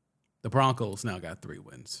 The Broncos now got 3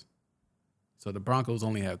 wins. So the Broncos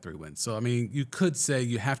only have 3 wins. So, I mean, you could say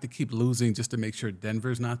you have to keep losing just to make sure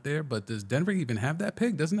Denver's not there. But does Denver even have that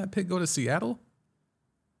pick? Doesn't that pick go to Seattle?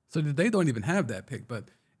 So they don't even have that pick. But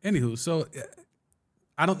anywho, so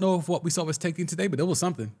I don't know if what we saw was taking today, but it was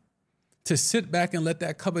something. To sit back and let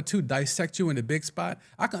that cover 2 dissect you in the big spot,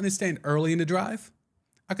 I can understand early in the drive.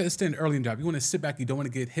 You want to sit back. You don't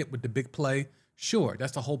want to get hit with the big play. Sure,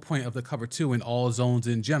 that's the whole point of the cover 2 in all zones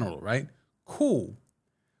in general, right? Cool.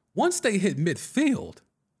 Once they hit midfield,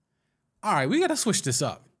 all right, we got to switch this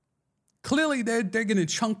up. Clearly, they're getting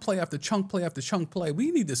chunk play after chunk play after chunk play.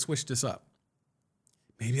 We need to switch this up.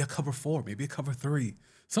 Maybe a cover 4, maybe a cover 3.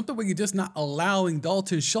 Something where you're just not allowing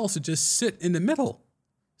Dalton Schultz to just sit in the middle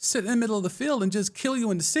of the field and just kill you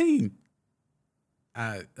in the seam.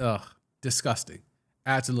 Disgusting.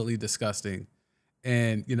 Absolutely disgusting.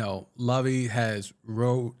 And, Lovie has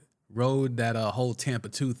rode that whole Tampa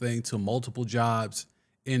 2 thing to multiple jobs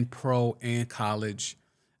in pro and college.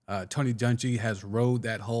 Tony Dungy has rode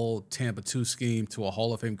that whole Tampa 2 scheme to a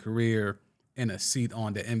Hall of Fame career and a seat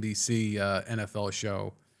on the NBC NFL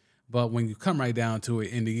show. But when you come right down to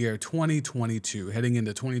it, in the year 2022, heading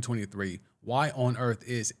into 2023, why on earth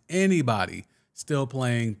is anybody still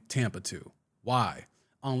playing Tampa 2? Why?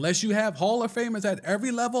 Unless you have Hall of Famers at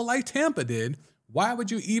every level like Tampa did, why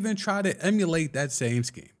would you even try to emulate that same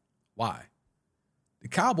scheme? Why? The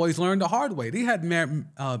Cowboys learned the hard way. They had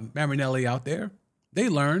Marinelli out there. They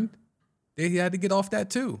learned. They had to get off that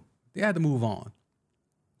too. They had to move on.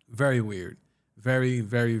 Very weird. Very,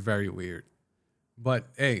 very, very weird. But,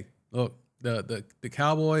 hey, look, the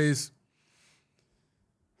Cowboys,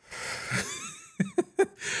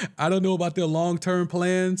 I don't know about their long-term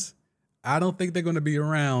plans. I don't think they're going to be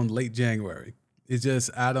around late January. It's just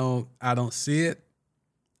I don't see it.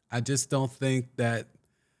 I just don't think that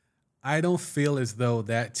I don't feel as though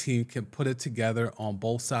that team can put it together on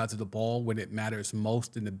both sides of the ball when it matters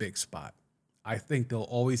most in the big spot. I think they'll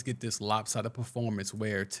always get this lopsided performance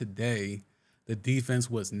where today the defense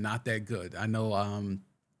was not that good. I know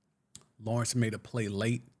Lawrence made a play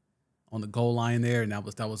late on the goal line there, and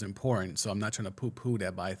that was important. So I'm not trying to poo-poo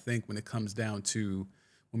that, but I think when it comes down to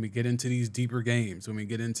when we get into these deeper games, when we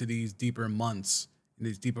get into these deeper months, in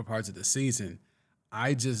these deeper parts of the season,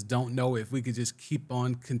 I just don't know if we could just keep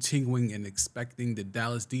on continuing and expecting the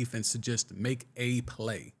Dallas defense to just make a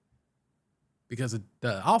play. Because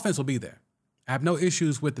the offense will be there. I have no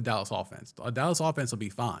issues with the Dallas offense. The Dallas offense will be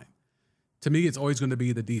fine. To me, it's always going to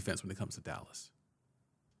be the defense when it comes to Dallas.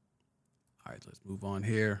 All right, let's move on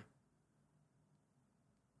here.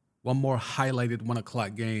 One more highlighted 1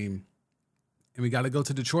 o'clock game. And we got to go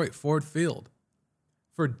to Detroit, Ford Field.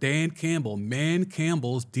 For Dan Campbell,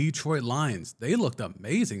 Campbell's Detroit Lions. They looked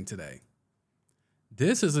amazing today.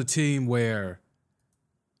 This is a team where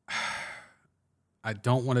I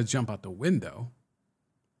don't want to jump out the window.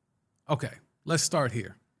 Okay, let's start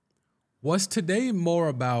here. Was today more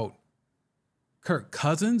about Kirk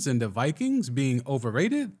Cousins and the Vikings being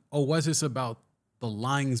overrated, or was this about the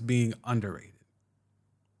Lions being underrated?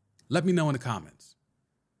 Let me know in the comments.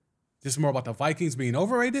 This is more about the Vikings being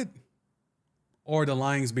overrated or the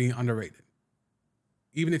Lions being underrated.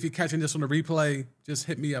 Even if you're catching this on the replay, just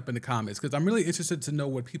hit me up in the comments because I'm really interested to know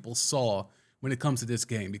what people saw when it comes to this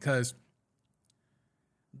game, because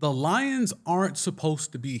the Lions aren't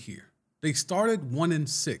supposed to be here. They started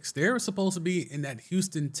 1-6. They were supposed to be in that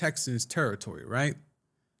Houston Texans territory, right?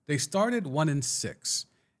 They started 1-6,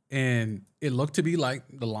 and it looked to be like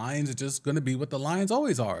the Lions are just going to be what the Lions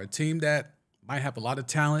always are, a team that might have a lot of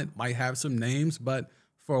talent, might have some names, but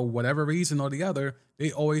for whatever reason or the other,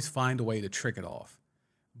 they always find a way to trick it off.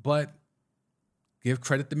 But give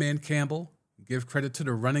credit to Man Campbell, give credit to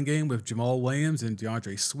the running game with Jamal Williams and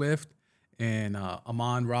DeAndre Swift and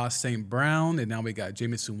Amon-Ra St. Brown, and now we got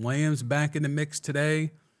Jameson Williams back in the mix today.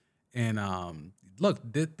 And look,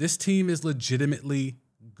 this team is legitimately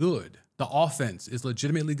good. The offense is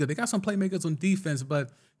legitimately good. They got some playmakers on defense, but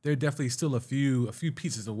they're definitely still a few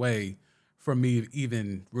pieces away from me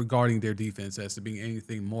even regarding their defense as to being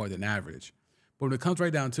anything more than average. But when it comes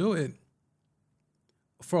right down to it,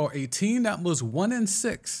 for a team that was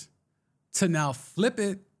 1-6 to now flip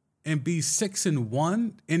it and be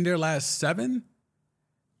 6-1 in their last 7,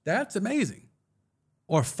 that's amazing.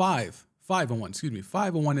 Or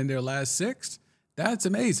 5-1 in their last 6, that's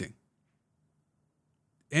amazing.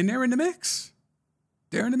 And they're in the mix.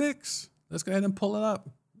 They're in the mix. Let's go ahead and pull it up.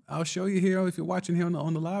 I'll show you here if you're watching here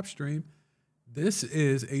on the live stream. This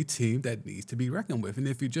is a team that needs to be reckoned with. And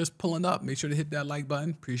if you're just pulling up, make sure to hit that like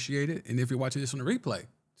button. Appreciate it. And if you're watching this on the replay,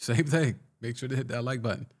 same thing. Make sure to hit that like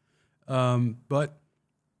button. But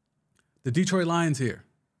the Detroit Lions here,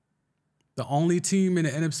 the only team in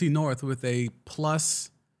the NFC North with a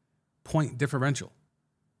plus point differential.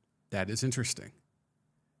 That is interesting.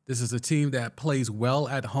 This is a team that plays well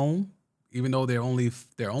at home, even though they're only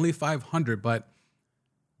 500, but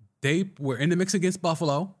they were in the mix against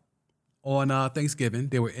Buffalo on Thanksgiving.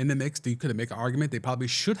 They were in the mix. You could make an argument they probably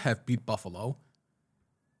should have beat Buffalo.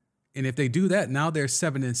 And if they do that, now they're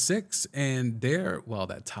 7-6, and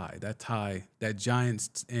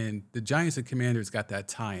that Giants and Commanders got that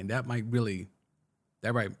tie, and that might really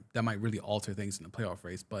alter things in the playoff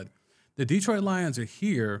race. But the Detroit Lions are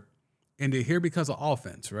here, and they're here because of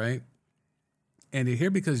offense, right? And they're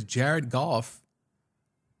here because Jared Goff.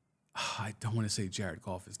 I don't want to say Jared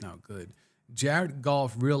Goff is now good. Jared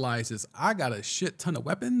Goff realizes I got a shit ton of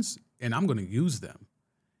weapons, and I'm going to use them,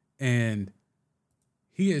 and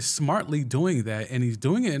he is smartly doing that, and he's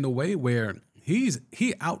doing it in a way where he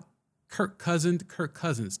out Kirk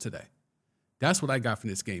Cousins today. That's what I got from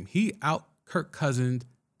this game. He out Kirk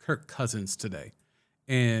Cousins today.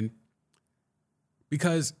 And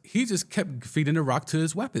because he just kept feeding the rock to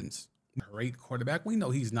his weapons. Great quarterback. We know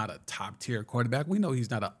he's not a top-tier quarterback. We know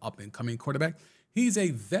he's not an up-and-coming quarterback. He's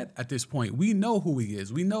a vet at this point. We know who he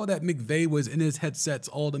is. We know that McVay was in his headsets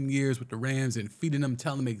all them years with the Rams and feeding them,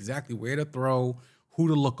 telling them exactly where to throw, who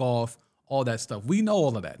to look off, all that stuff. We know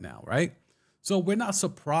all of that now, right? So we're not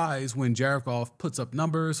surprised when Jared Goff puts up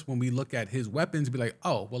numbers, when we look at his weapons, be like,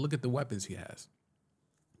 oh, well, look at the weapons he has.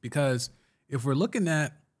 Because if we're looking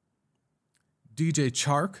at DJ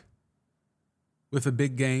Chark with a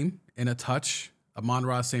big game and a touch,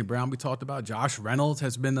 Amon-Ra St. Brown we talked about, Josh Reynolds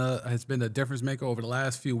has been a difference maker over the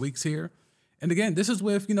last few weeks here. And again, this is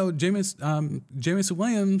with, Jameson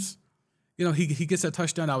Williams. He gets that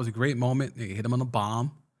touchdown. That was a great moment. He hit him on the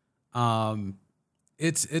bomb.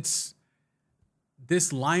 It's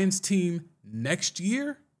this Lions team next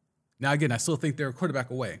year. Now, again, I still think they're a quarterback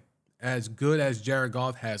away. As good as Jared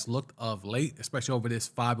Goff has looked of late, especially over this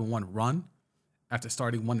 5-1 run after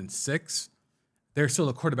starting 1-6, they're still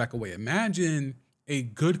a quarterback away. Imagine a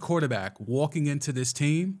good quarterback walking into this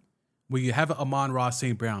team where you have an Amon-Ra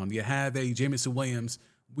St. Brown, you have a Jameson Williams,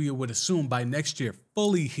 we would assume by next year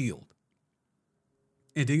fully healed.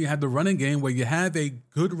 And then you have the running game where you have a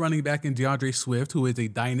good running back in DeAndre Swift, who is a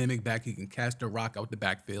dynamic back. He can catch the rock out the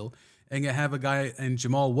backfield. And you have a guy in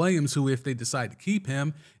Jamal Williams, who, if they decide to keep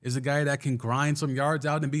him, is a guy that can grind some yards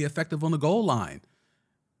out and be effective on the goal line.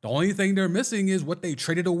 The only thing they're missing is what they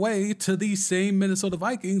traded away to the same Minnesota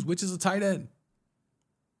Vikings, which is a tight end.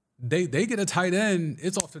 They get a tight end,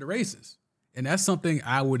 it's off to the races. And that's something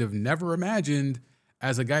I would have never imagined.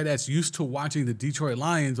 As a guy that's used to watching the Detroit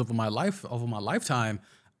Lions over my lifetime,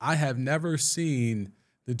 I have never seen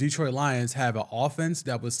the Detroit Lions have an offense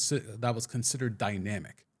that was considered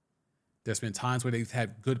dynamic. There's been times where they've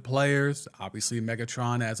had good players, obviously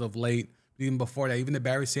Megatron as of late. Even before that, even the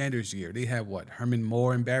Barry Sanders year, they had Herman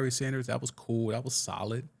Moore and Barry Sanders. That was cool. That was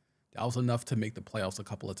solid. That was enough to make the playoffs a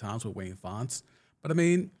couple of times with Wayne Fonts. But I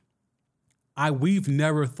mean, we've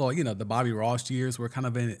never thought, the Bobby Ross years were kind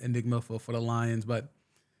of an enigma for the Lions, but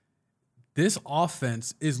this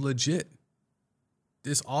offense is legit.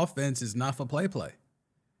 This offense is not for play.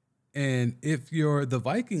 And if you're the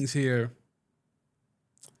Vikings here,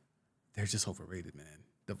 they're just overrated, man.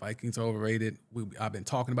 The Vikings are overrated. I've been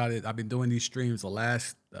talking about it. I've been doing these streams the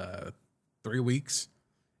last 3 weeks.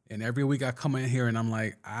 And every week I come in here and I'm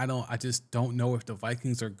like, I just don't know if the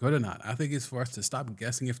Vikings are good or not. I think it's for us to stop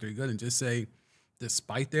guessing if they're good and just say,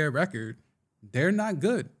 despite their record, they're not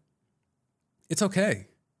good. It's okay.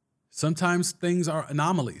 Sometimes things are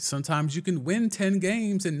anomalies. Sometimes you can win 10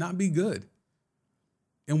 games and not be good.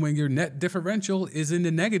 And when your net differential is in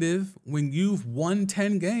the negative, when you've won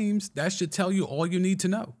 10 games, that should tell you all you need to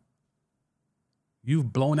know.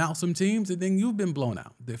 You've blown out some teams, and then you've been blown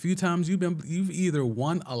out. The few times you've either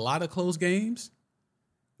won a lot of close games,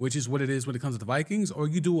 which is what it is when it comes to the Vikings, or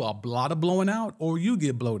you do a lot of blowing out, or you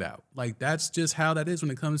get blowed out. Like, that's just how that is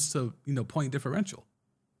when it comes to, point differential.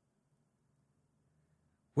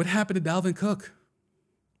 What happened to Dalvin Cook?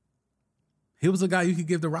 He was a guy you could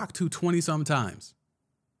give the rock to 20 sometimes.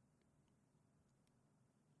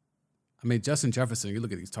 I mean, Justin Jefferson, you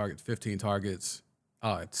look at these targets, 15 targets.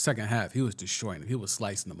 Second half, he was destroying them. He was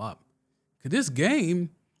slicing them up. Because this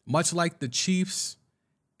game, much like the Chiefs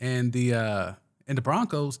and the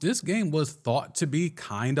Broncos, this game was thought to be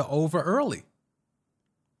kind of over early.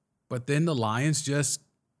 But then the Lions just,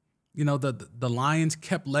 the Lions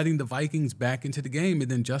kept letting the Vikings back into the game,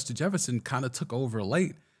 and then Justin Jefferson kind of took over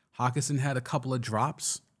late. Hawkinson had a couple of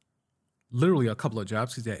drops. Literally a couple of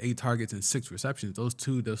drops because he had 8 targets and 6 receptions. Those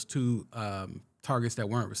two targets that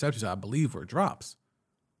weren't receptions, I believe, were drops.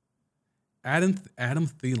 Adam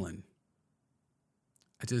Thielen.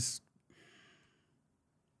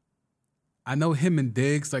 I know him and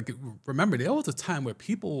Diggs. Like, remember, there was a time where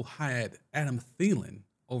people had Adam Thielen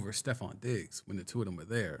over Stephon Diggs when the two of them were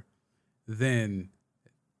there. Then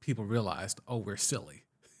people realized, oh, we're silly.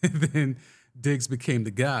 And then Diggs became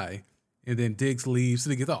the guy. And then Diggs leaves.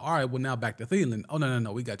 So they get, all right, well, now back to Thielen. Oh,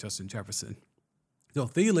 no, we got Justin Jefferson. So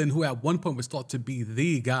Thielen, who at one point was thought to be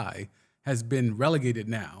the guy, has been relegated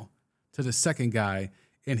now to the second guy,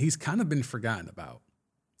 and he's kind of been forgotten about.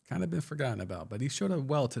 But he showed up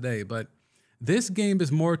well today. But this game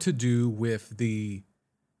is more to do with the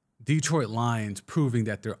Detroit Lions proving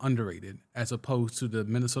that they're underrated, as opposed to the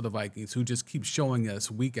Minnesota Vikings, who just keep showing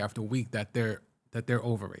us week after week that they're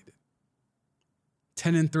overrated.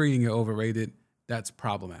 10-3 and you're overrated, that's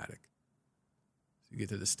problematic. So you get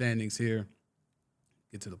to the standings here,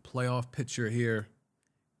 get to the playoff picture here.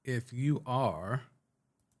 If you are,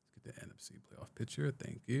 let's get the NFC playoff picture.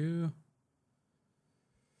 Thank you.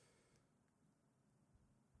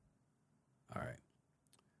 All right.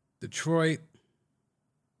 Detroit,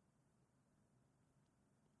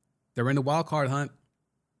 they're in the wild card hunt.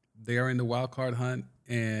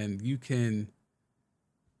 And you can,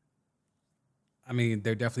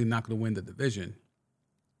 they're definitely not going to win the division.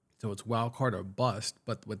 So it's wild card or bust.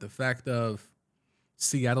 But with the fact of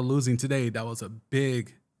Seattle losing today, that was a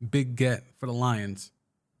big get for the Lions.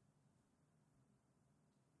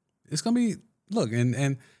 It's going to be, look,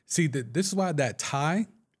 and see, this is why that tie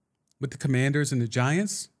with the Commanders and the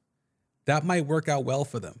Giants, that might work out well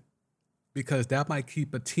for them. Because that might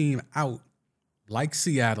keep a team out like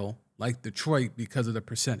Seattle, like Detroit, because of the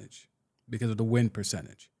percentage, because of the win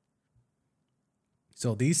percentage.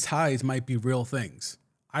 So these ties might be real things.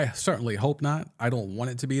 I certainly hope not. I don't want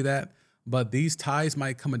it to be that. But these ties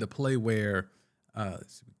might come into play where,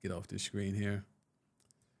 let's get off this screen here.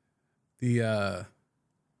 The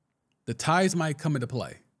ties might come into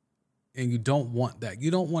play. And you don't want that. You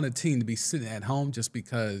don't want a team to be sitting at home just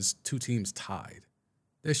because two teams tied.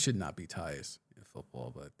 There should not be ties in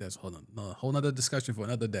football, but that's a whole nother discussion for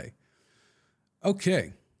another day.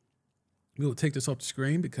 Okay. We will take this off the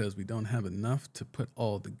screen because we don't have enough to put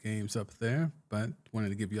all the games up there, but wanted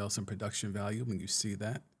to give you all some production value when you see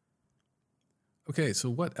that. Okay, so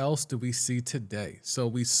what else do we see today? So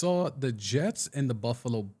we saw the Jets and the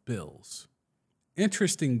Buffalo Bills.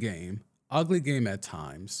 Interesting game, ugly game at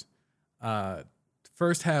times.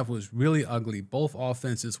 First half was really ugly. Both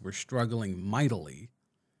offenses were struggling mightily.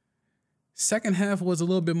 Second half was a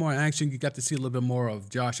little bit more action. You got to see a little bit more of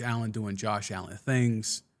Josh Allen doing Josh Allen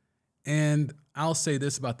things. And I'll say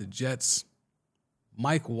this about the Jets.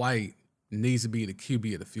 Mike White needs to be the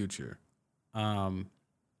QB of the future.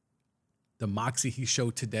 The moxie he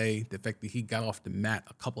showed today, the fact that he got off the mat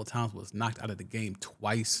a couple of times, was knocked out of the game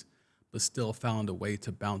twice, but still found a way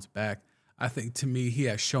to bounce back. I think to me, he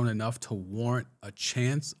has shown enough to warrant a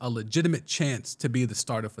chance, a legitimate chance to be the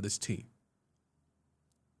starter for this team.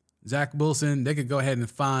 Zach Wilson, they could go ahead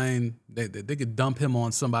and they could dump him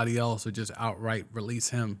on somebody else or just outright release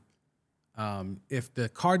him. If the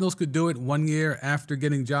Cardinals could do it 1 year after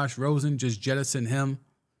getting Josh Rosen, just jettison him,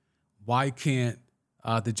 why can't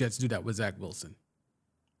the Jets do that with Zach Wilson?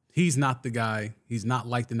 He's not the guy. He's not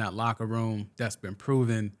liked in that locker room. That's been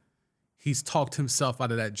proven. He's talked himself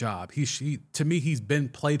out of that job. To me, he's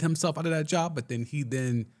played himself out of that job, but then he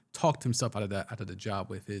talked himself out of the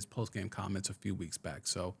job with his post-game comments a few weeks back.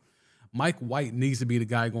 So Mike White needs to be the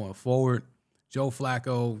guy going forward. Joe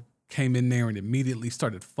Flacco came in there and immediately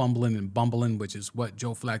started fumbling and bumbling, which is what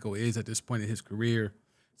Joe Flacco is at this point in his career.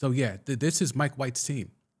 So yeah, this is Mike White's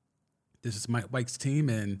team. This is Mike White's team,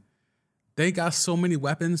 and they got so many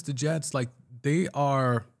weapons, the Jets. Like, they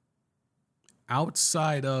are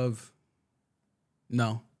outside of...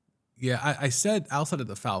 No. Yeah, I said outside of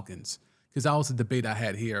the Falcons, because that was a debate I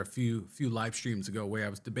had here a few live streams ago where I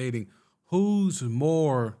was debating who's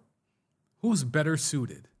better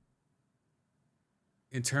suited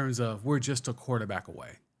in terms of we're just a quarterback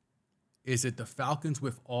away. Is it the Falcons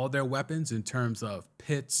with all their weapons in terms of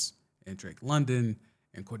Pitts and Drake London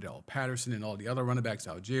and Cordell Patterson and all the other running backs,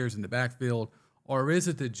 Algiers in the backfield? Or is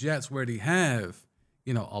it the Jets where they have,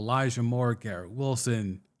 Elijah Moore, Garrett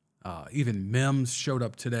Wilson, even Mims showed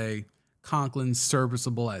up today. Conklin's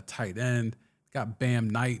serviceable at tight end. Got Bam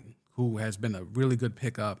Knight, who has been a really good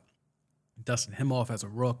pickup, dusting him off as a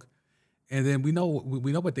rook. And then we know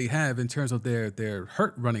what they have in terms of their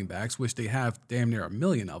hurt running backs, which they have damn near 1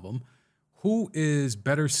 million of them. Who is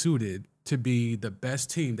better suited to be the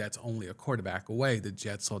best team that's only a quarterback away, the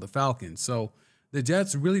Jets or the Falcons? So the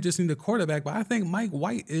Jets really just need a quarterback, but I think Mike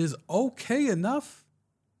White is okay enough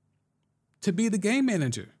to be the game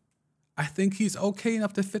manager. I think he's okay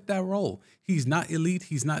enough to fit that role. He's not elite.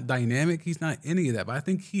 He's not dynamic. He's not any of that, but I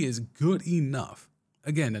think he is good enough.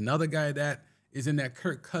 Again, another guy that is in that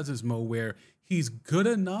Kirk Cousins mode where he's good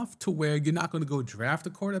enough to where you're not going to go draft a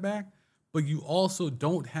quarterback, but you also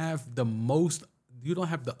don't have the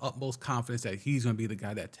utmost confidence that he's going to be the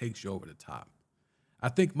guy that takes you over the top. I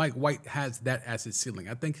think Mike White has that as his ceiling.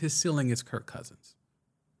 I think his ceiling is Kirk Cousins.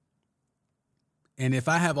 And if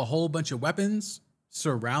I have a whole bunch of weapons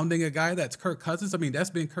surrounding a guy that's Kirk Cousins, I mean, that's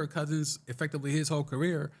been Kirk Cousins effectively his whole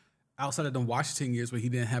career, outside of the Washington years where he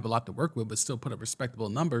didn't have a lot to work with, but still put up respectable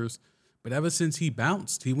numbers. But ever since he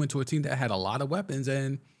bounced, he went to a team that had a lot of weapons,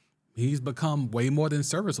 and he's become way more than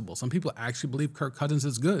serviceable. Some people actually believe Kirk Cousins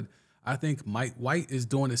is good. I think Mike White is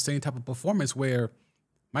doing the same type of performance where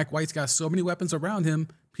Mike White's got so many weapons around him,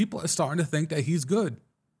 people are starting to think that he's good.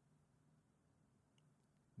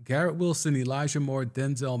 Garrett Wilson, Elijah Moore,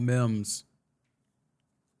 Denzel Mims.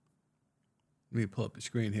 Let me pull up the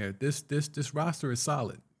screen here. This roster is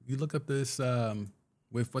solid. You look at this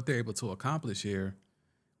with what they're able to accomplish here,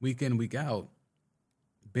 week in, week out.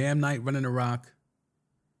 Bam Knight running the rock.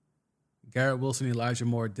 Garrett Wilson, Elijah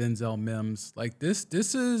Moore, Denzel Mims. Like this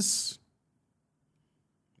is,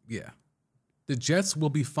 yeah. The Jets will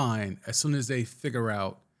be fine as soon as they figure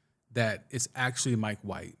out that it's actually Mike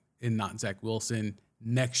White and not Zach Wilson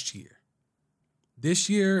next year. This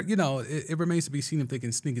year, it remains to be seen if they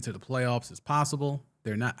can sneak into the playoffs. It's possible.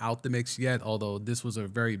 They're not out the mix yet, although this was a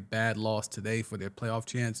very bad loss today for their playoff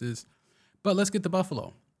chances. But let's get to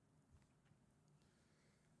Buffalo.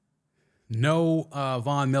 No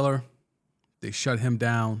Von Miller. They shut him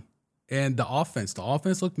down. And the offense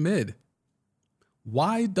looked mid.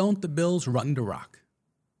 Why don't the Bills run the rock?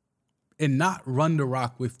 And not run the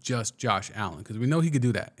rock with just Josh Allen, because we know he could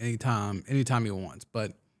do that anytime he wants.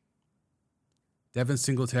 But Devin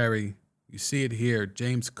Singletary, you see it here.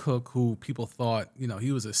 James Cook, who people thought,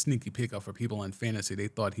 he was a sneaky pickup for people in fantasy. They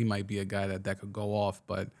thought he might be a guy that could go off.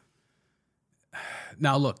 But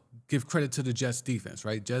now look, give credit to the Jets defense,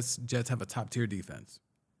 right? Jets have a top-tier defense.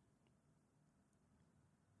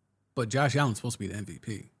 But Josh Allen's supposed to be the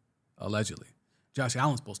MVP, allegedly. Josh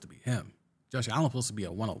Allen's supposed to be him. Josh Allen's supposed to be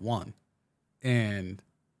a 101. And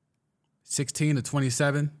 16 to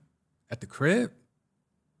 27 at the crib,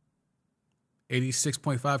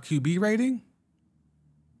 86.5 QB rating.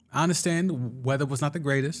 I understand weather was not the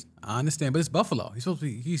greatest. I understand, but it's Buffalo.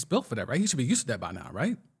 He's built for that, right? He should be used to that by now,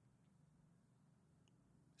 right?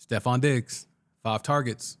 Stephon Diggs, 5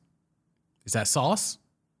 targets. Is that sauce?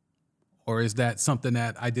 Or is that something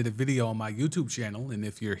that I did a video on my YouTube channel? And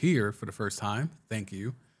if you're here for the first time, thank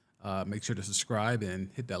you. Make sure to subscribe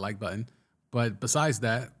and hit that like button. But besides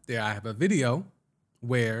that, I have a video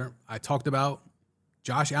where I talked about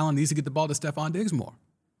Josh Allen needs to get the ball to Stephon Diggs more.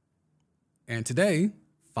 And today,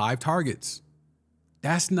 5 targets.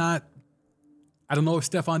 That's not I don't know if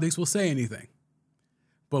Stephon Diggs will say anything,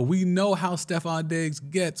 but we know how Stephon Diggs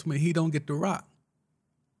gets when he don't get the rock.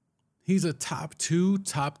 He's a top 2,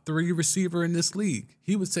 top 3 receiver in this league.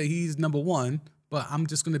 He would say he's number 1, but I'm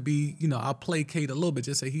just going to be, I'll placate a little bit,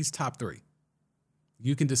 just say he's top 3.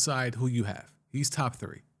 You can decide who you have. He's top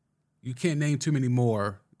 3. You can't name too many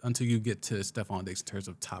more until you get to Stephon Diggs in terms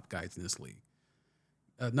of top guys in this league.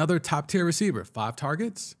 Another top tier receiver, 5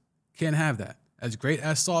 targets, can't have that. As great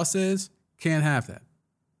as Sauce is, can't have that.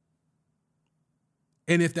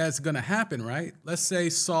 And if that's going to happen, right, let's say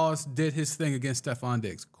Sauce did his thing against Stephon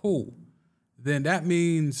Diggs. Cool. Then that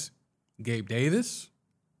means Gabe Davis,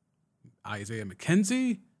 Isaiah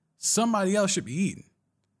McKenzie, somebody else should be eating.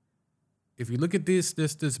 If you look at this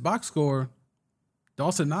box score,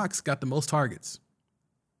 Dawson Knox got the most targets.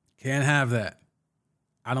 Can't have that.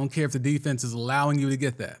 I don't care if the defense is allowing you to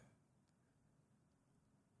get that.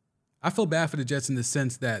 I feel bad for the Jets in the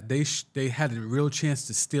sense that they had a real chance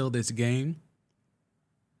to steal this game,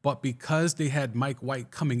 but because they had Mike White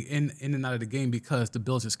coming in and out of the game because the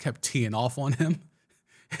Bills just kept teeing off on him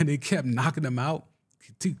and they kept knocking him out,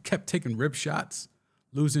 kept taking rip shots,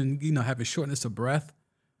 losing, having shortness of breath.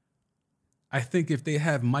 I think if they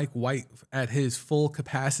have Mike White at his full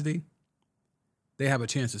capacity, they have a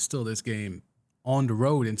chance to steal this game on the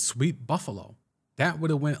road and sweep Buffalo. That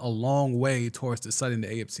would have went a long way towards deciding the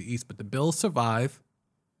AFC East, but the Bills survive.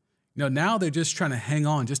 Now they're just trying to hang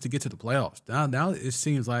on just to get to the playoffs. Now it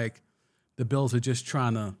seems like the Bills are just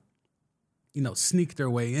trying to, sneak their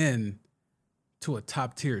way in to a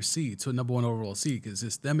top tier seed, to a number 1 overall seed, because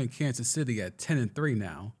it's them in Kansas City at 10-3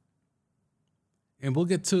 now. And we'll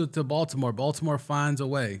get to Baltimore. Baltimore finds a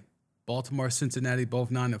way. Baltimore, Cincinnati,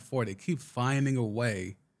 both 9-4. They keep finding a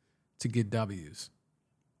way to get W's.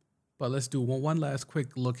 But let's do one last quick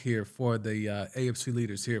look here for the AFC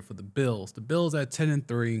leaders here for the Bills. The Bills at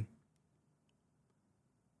 10-3.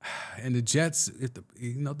 And the Jets,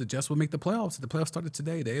 the Jets will make the playoffs. The playoffs started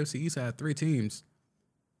today. The AFC East had 3 teams.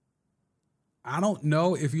 I don't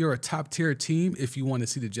know if you're a top tier team if you want to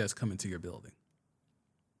see the Jets come into your building.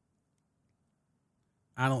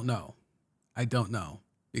 I don't know.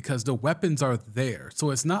 Because the weapons are there. So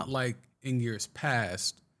it's not like in years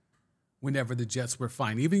past, whenever the Jets were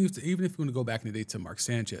fine. Even if you want to go back in the day to Mark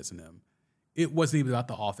Sanchez and them, it wasn't even about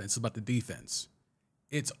the offense. It's about the defense.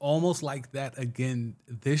 It's almost like that again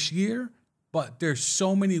this year, but there's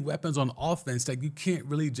so many weapons on offense that you can't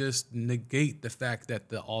really just negate the fact that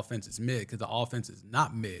the offense is mid, because the offense is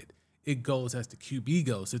not mid. It goes as the QB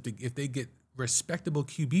goes. If they get respectable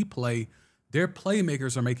QB play, their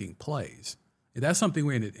playmakers are making plays. And that's something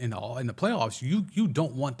we're in the playoffs. You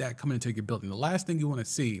don't want that coming into your building. The last thing you want to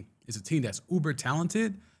see is a team that's uber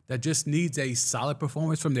talented that just needs a solid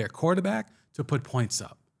performance from their quarterback to put points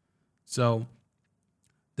up. So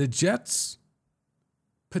the Jets,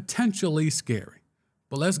 potentially scary.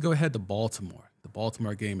 But let's go ahead to Baltimore, the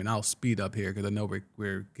Baltimore game, and I'll speed up here because I know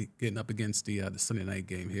we're getting up against the Sunday night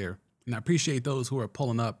game here. And I appreciate those who are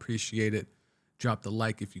pulling up. Appreciate it. Drop the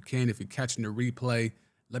like if you can. If you're catching the replay,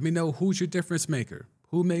 let me know who's your difference maker.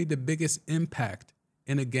 Who made the biggest impact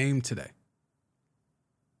in a game today?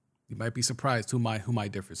 You might be surprised who my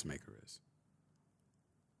difference maker is.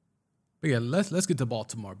 But yeah, let's get to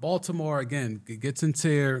Baltimore. Baltimore, again, gets into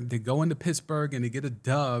there. They go into Pittsburgh and they get a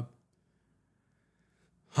dub.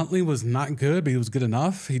 Huntley was not good, but he was good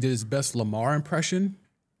enough. He did his best Lamar impression.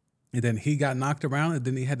 And then he got knocked around, and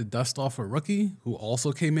then he had to dust off a rookie who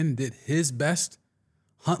also came in and did his best.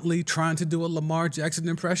 Huntley trying to do a Lamar Jackson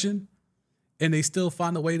impression, and they still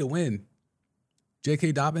find a way to win.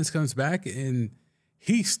 J.K. Dobbins comes back, and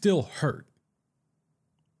he's still hurt.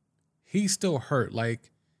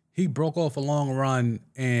 Like, he broke off a long run,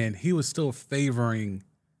 and he was still favoring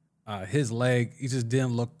his leg. He just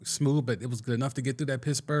didn't look smooth, but it was good enough to get through that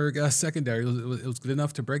Pittsburgh secondary. It was good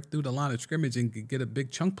enough to break through the line of scrimmage and get a big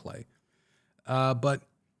chunk play. But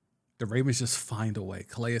the Ravens just find a way.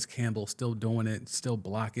 Calais Campbell still doing it, still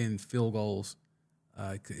blocking field goals.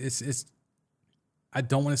 It's. I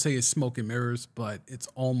don't want to say it's smoke and mirrors, but it's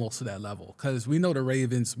almost to that level because we know the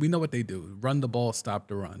Ravens. We know what they do: run the ball, stop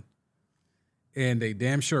the run, and they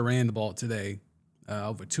damn sure ran the ball today.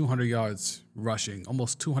 Over 200 yards rushing,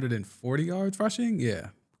 almost 240 yards rushing. Yeah,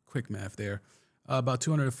 quick math there. About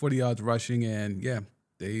 240 yards rushing, and yeah,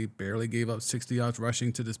 they barely gave up 60 yards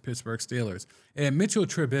rushing to this Pittsburgh Steelers. And Mitchell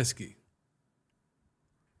Trubisky,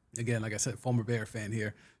 again, like I said, former Bear fan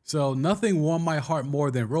here. So nothing warmed my heart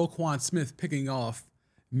more than Roquan Smith picking off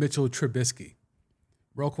Mitchell Trubisky.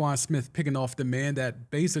 Roquan Smith picking off the man that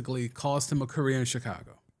basically cost him a career in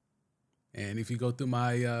Chicago. And if you go through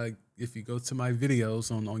my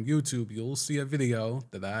videos on YouTube, you'll see a video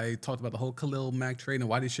that I talked about the whole Khalil Mack trade and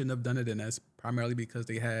why they shouldn't have done it, and that's primarily because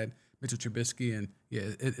they had Mitchell Trubisky, and yeah,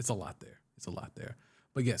 it's a lot there. It's a lot there.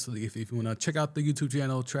 But yeah, so if you want to check out the YouTube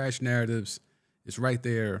channel, Trash Narratives, it's right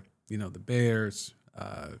there. You know, the Bears,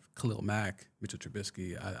 Khalil Mack, Mitchell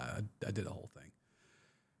Trubisky. I did a whole thing.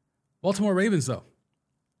 Baltimore Ravens, though.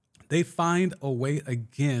 They find a way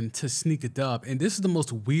again to sneak a dub. And this is the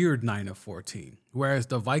most weird 9-4 team. Whereas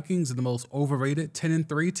the Vikings are the most overrated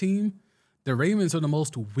 10-3 team, the Ravens are the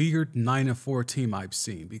most weird 9-4 team I've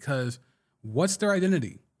seen. Because what's their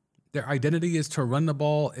identity? Their identity is to run the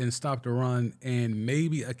ball and stop the run and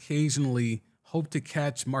maybe occasionally hope to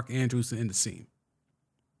catch Mark Andrews in the seam.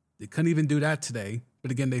 They couldn't even do that today,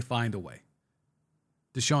 but again, they find a way.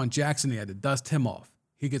 Deshaun Jackson, they had to dust him off.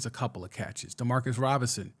 He gets a couple of catches. Demarcus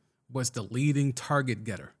Robinson was the leading target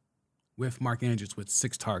getter with Mark Andrews with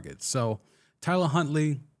 6 targets. So Tyler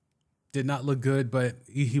Huntley did not look good, but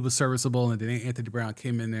he was serviceable. And then Anthony Brown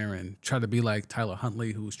came in there and tried to be like Tyler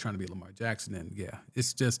Huntley, who was trying to be Lamar Jackson. And yeah,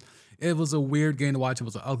 it was a weird game to watch. It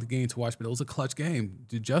was an ugly game to watch, but it was a clutch game.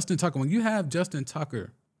 Justin Tucker, when you have Justin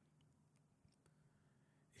Tucker,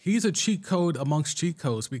 he's a cheat code amongst cheat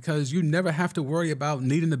codes because you never have to worry about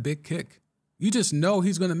needing a big kick. You just know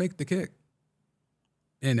he's going to make the kick.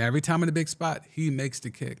 And every time in a big spot, he makes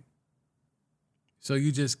the kick. So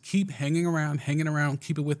you just keep hanging around,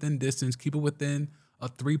 keep it within distance, keep it within a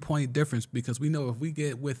 3-point difference, because we know if we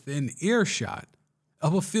get within earshot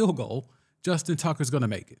of a field goal, Justin Tucker's going to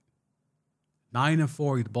make it.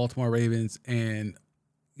 9-4, the Baltimore Ravens, and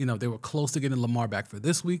you know they were close to getting Lamar back for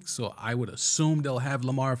this week, so I would assume they'll have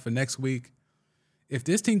Lamar for next week. If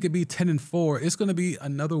this team could be 10-4, it's going to be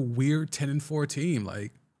another weird 10-4 team.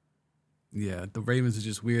 Like, yeah, the Ravens are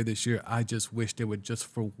just weird this year. I just wish they would just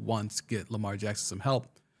for once get Lamar Jackson some help.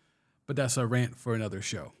 But that's a rant for another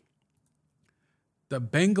show. The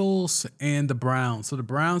Bengals and the Browns. So the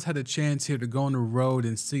Browns had a chance here to go on the road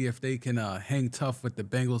and see if they can hang tough with the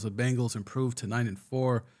Bengals. The Bengals improved to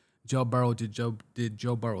 9-4. Joe Burrow did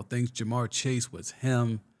Joe Burrow things. Jamar Chase was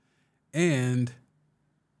him. And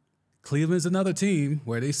Cleveland's another team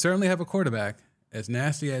where they certainly have a quarterback, as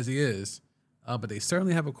nasty as he is. But they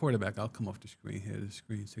certainly have a quarterback. I'll come off the screen here. The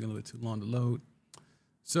screen's taking a little bit too long to load.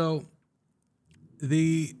 So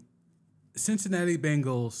the Cincinnati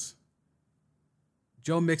Bengals,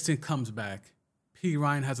 Joe Mixon comes back. P.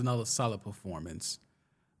 Ryan has another solid performance.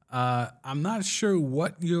 I'm not sure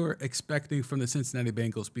what you're expecting from the Cincinnati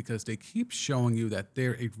Bengals because they keep showing you that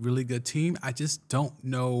they're a really good team. I just don't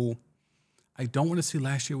know. I don't want to say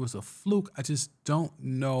last year was a fluke. I just don't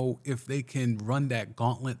know if they can run that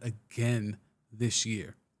gauntlet again this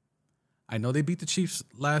year. I know they beat the Chiefs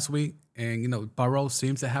last week, and, you know, Burrow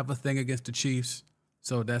seems to have a thing against the Chiefs,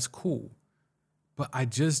 so that's cool. But I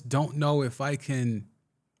just don't know if I can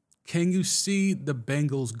you see the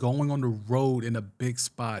Bengals going on the road in a big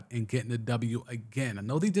spot and getting the W again? I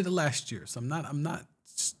know they did it last year, so I'm not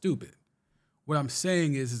stupid. What I'm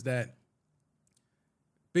saying is that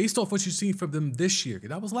based off what you've seen from them this year,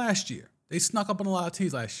 that was last year. They snuck up on a lot of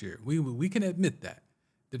teams last year. We can admit that.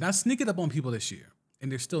 They're not sneaking up on people this year, and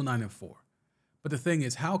they're still 9-4. But the thing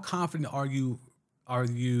is, how confident are you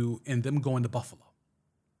in them going to Buffalo?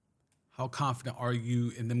 How confident are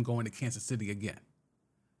you in them going to Kansas City again?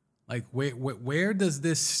 Like, where does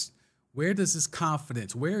this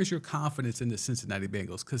confidence? Where is your confidence in the Cincinnati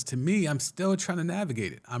Bengals? Because to me, I'm still trying to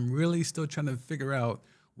navigate it. I'm really still trying to figure out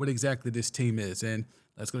what exactly this team is. And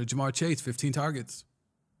let's go to Jamar Chase, 15 targets.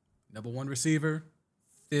 Number 1 receiver,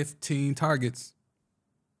 15 targets.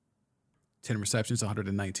 10 receptions,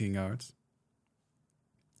 119 yards.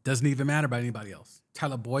 Doesn't even matter about anybody else.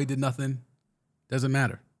 Tyler Boyd did nothing. Doesn't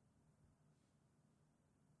matter.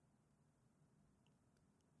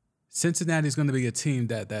 Cincinnati's going to be a team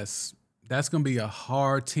that's going to be a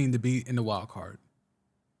hard team to beat in the wild card.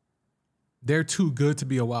 They're too good to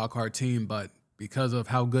be a wild card team, but because of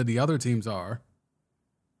how good the other teams are,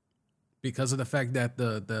 because of the fact that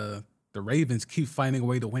the Ravens keep finding a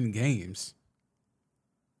way to win games.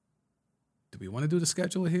 Do we want to do the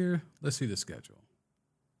schedule here? Let's see the schedule.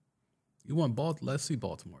 Let's see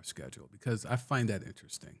Baltimore's schedule because I find that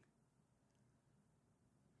interesting.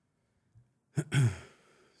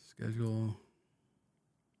 Schedule.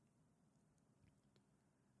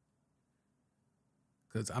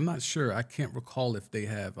 Because I'm not sure. I can't recall if they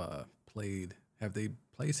have played. Have they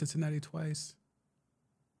played Cincinnati twice?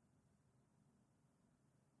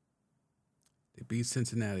 They beat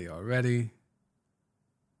Cincinnati already.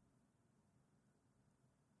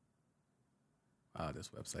 Wow, this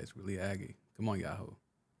website's really aggy. Come on, Yahoo.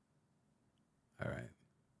 All right.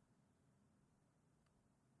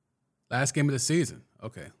 Last game of the season.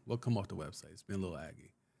 Okay, we'll come off the website. It's been a little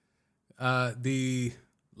aggy. The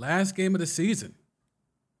last game of the season.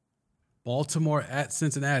 Baltimore at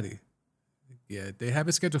Cincinnati. Yeah, they have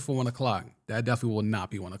it scheduled for 1 o'clock. That definitely will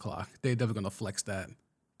not be 1 o'clock. They're definitely going to flex that.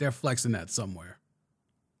 They're flexing that somewhere.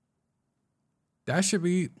 That should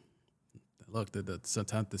be, look,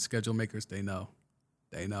 sometimes the schedule makers, they know.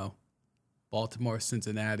 They know. Baltimore,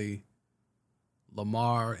 Cincinnati,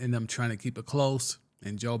 Lamar and them trying to keep it close,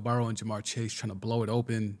 and Joe Burrow and Jamar Chase trying to blow it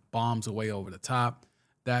open, bombs away over the top.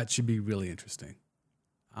 That should be really interesting.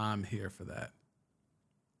 I'm here for that.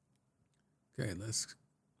 Okay, let's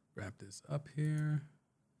wrap this up here.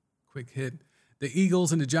 Quick hit. The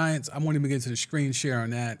Eagles and the Giants, I won't even get into the screen share on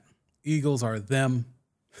that. Eagles are them.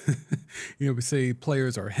 We say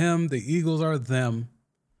players are him. The Eagles are them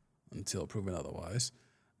until proven otherwise.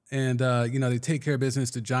 And, they take care of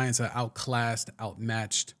business. The Giants are outclassed,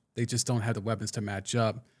 outmatched. They just don't have the weapons to match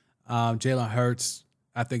up. Jalen Hurts,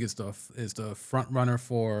 I think, is the front runner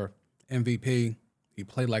for MVP. He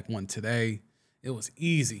played like one today. It was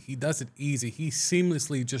easy. He does it easy. He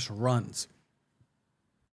seamlessly just runs.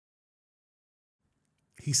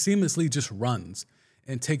 He seamlessly just runs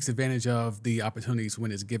and takes advantage of the opportunities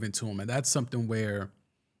when it's given to him. And that's something where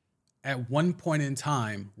at one point in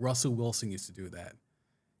time, Russell Wilson used to do that.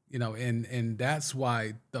 And that's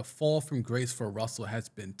why the fall from grace for Russell has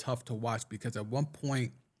been tough to watch, because at one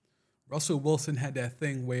point, Russell Wilson had that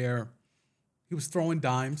thing where he was throwing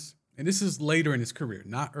dimes. And this is later in his career,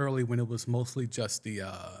 not early when it was mostly just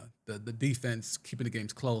the defense keeping the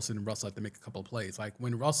games close and Russell had to make a couple of plays. Like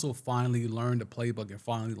when Russell finally learned the playbook and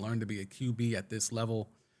finally learned to be a QB at this level,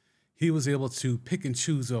 he was able to pick and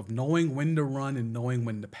choose of knowing when to run and knowing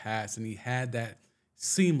when to pass, and he had that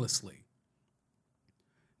seamlessly.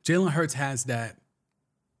 Jalen Hurts has that,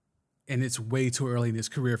 and it's way too early in his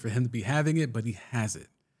career for him to be having it, but he has it.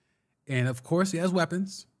 And, of course, he has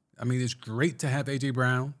weapons. I mean, it's great to have A.J.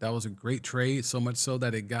 Brown. That was a great trade, so much so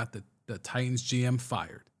that it got the Titans GM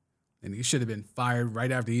fired. And he should have been fired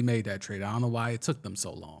right after he made that trade. I don't know why it took them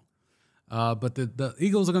so long. But the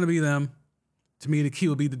Eagles are going to be them. To me, the key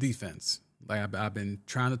will be the defense. Like I've been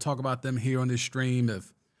trying to talk about them here on this stream.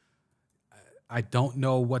 If I don't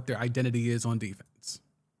know what their identity is on defense.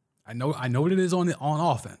 I know what it is on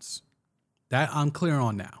offense. That I'm clear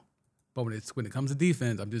on now. But when it comes to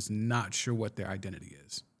defense, I'm just not sure what their identity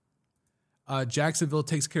is. Jacksonville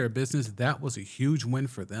takes care of business. That was a huge win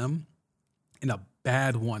for them, and a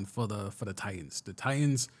bad one for the Titans. The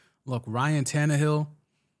Titans, look, Ryan Tannehill,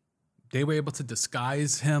 they were able to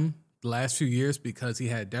disguise him the last few years because he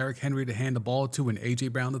had Derrick Henry to hand the ball to and A.J.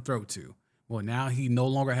 Brown to throw to. Well, now he no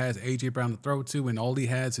longer has A.J. Brown to throw to, and all he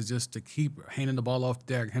has is just to keep handing the ball off to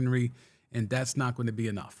Derrick Henry, and that's not going to be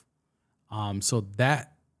enough. So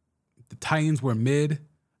that the Titans were mid.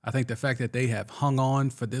 I think the fact that they have hung on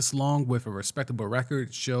for this long with a respectable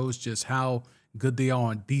record shows just how good they are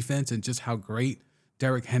on defense and just how great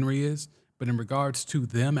Derrick Henry is. But in regards to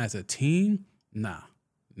them as a team, nah,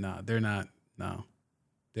 they're not. No,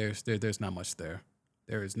 there's not much there.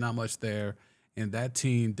 There is not much there, and that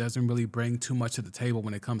team doesn't really bring too much to the table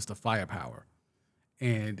when it comes to firepower.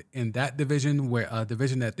 And in that division, where a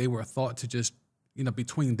division that they were thought to just,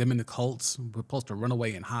 between them and the Colts, were supposed to run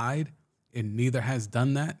away and hide, and neither has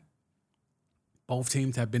done that. Both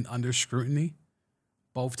teams have been under scrutiny.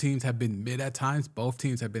 Both teams have been mid at times. Both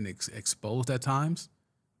teams have been exposed at times.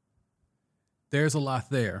 There's a lot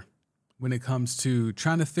there when it comes to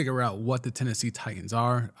trying to figure out what the Tennessee Titans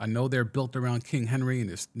are. I know they're built around King Henry, and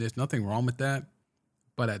there's nothing wrong with that.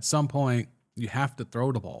 But at some point, you have to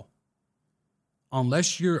throw the ball.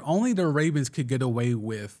 Unless only the Ravens could get away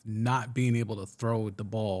with not being able to throw the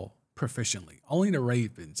ball proficiently. Only the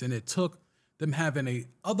Ravens. And it took them having a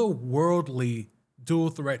otherworldly dual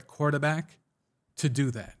threat quarterback to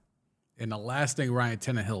do that. And the last thing Ryan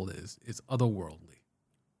Tannehill is otherworldly.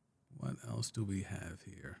 What else do we have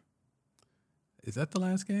here? Is that the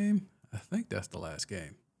last game? I think that's the last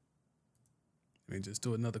game. Let me just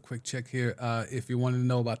do another quick check here. If you wanted to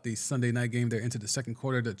know about the Sunday night game, they're into the second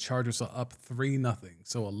quarter. The Chargers are up 3-0.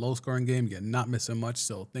 So a low-scoring game. You're not missing much.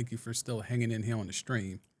 So thank you for still hanging in here on the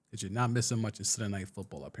stream, because you're not missing much in Sunday night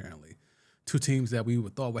football, apparently. Two teams that we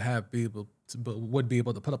thought would be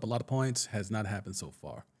able to put up a lot of points has not happened so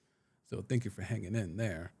far. So thank you for hanging in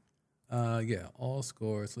there. All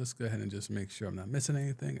scores. Let's go ahead and just make sure I'm not missing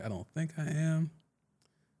anything. I don't think I am.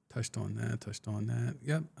 Touched on that.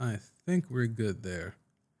 Yep, I think we're good there.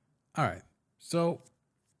 All right. So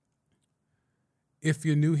if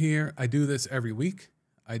you're new here, I do this every week.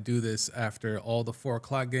 I do this after all the 4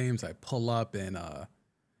 o'clock games. I pull up and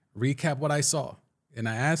recap what I saw. And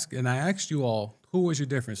I asked you all who was your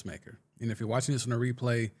difference maker? And if you're watching this on a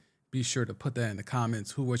replay, be sure to put that in the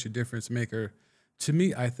comments. Who was your difference maker? To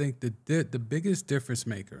me, I think the biggest difference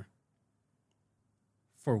maker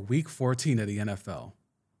for Week 14 of the NFL,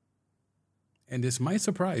 and this might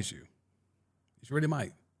surprise you, it really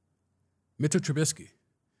might, Mitchell Trubisky.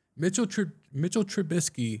 Mitchell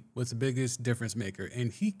Trubisky was the biggest difference maker,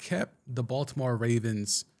 and he kept the Baltimore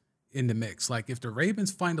Ravens in the mix. Like, if the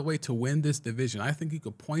Ravens find a way to win this division, I think you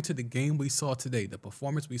could point to the game we saw today, the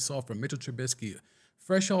performance we saw from Mitchell Trubisky,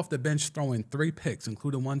 fresh off the bench throwing 3 picks,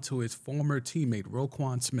 including one to his former teammate,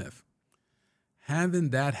 Roquan Smith.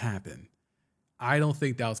 Having that happen, I don't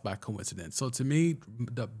think that was by coincidence. So to me,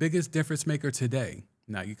 the biggest difference maker today,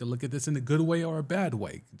 now you can look at this in a good way or a bad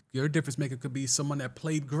way. Your difference maker could be someone that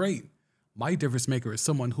played great. My difference maker is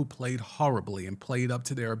someone who played horribly and played up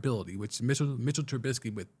to their ability, which is Mitchell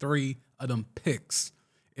Trubisky with 3 of them picks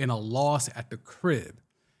in a loss at the crib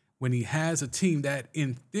when he has a team that,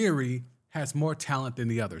 in theory, has more talent than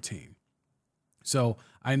the other team. So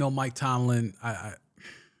I know Mike Tomlin, I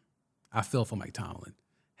feel for Mike Tomlin.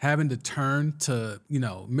 Having to turn to,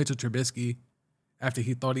 Mitchell Trubisky after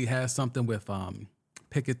he thought he had something with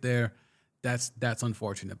Pickett there, that's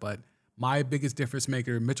unfortunate. But my biggest difference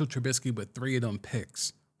maker, Mitchell Trubisky with 3 of them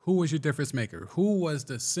picks. Who was your difference maker? Who was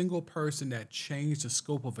the single person that changed the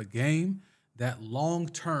scope of a game that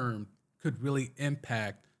long-term could really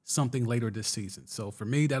impact something later this season? So for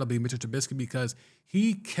me, that'll be Mitchell Trubisky because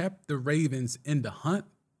he kept the Ravens in the hunt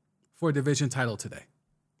for a division title today.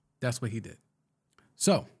 That's what he did.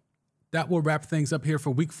 So that will wrap things up here for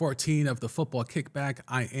Week 14 of the Football Kickback.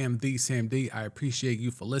 I am the Sam D. I appreciate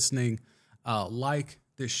you for listening. Like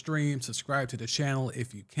this stream, subscribe to the channel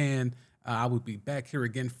if you can. I will be back here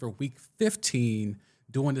again for Week 15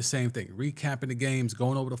 doing the same thing, recapping the games,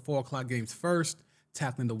 going over the 4 o'clock games first,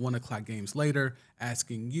 tackling the 1 o'clock games later,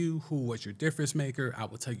 asking you who was your difference maker. I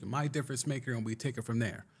will tell you my difference maker, and we take it from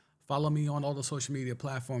there. Follow me on all the social media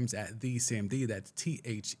platforms at TheSamD. That's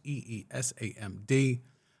TheEeSamD.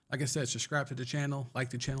 Like I said, subscribe to the channel, like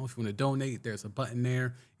the channel. If you want to donate, there's a button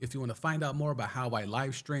there. If you want to find out more about how I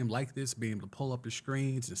live stream like this, being able to pull up the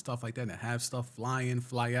screens and stuff like that and have stuff fly in,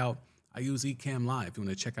 fly out, I use Ecamm Live. If you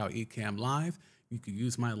want to check out Ecamm Live, you can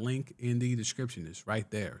use my link in the description. It's right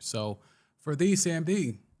there. So for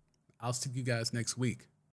TheSamD, I'll see you guys next week.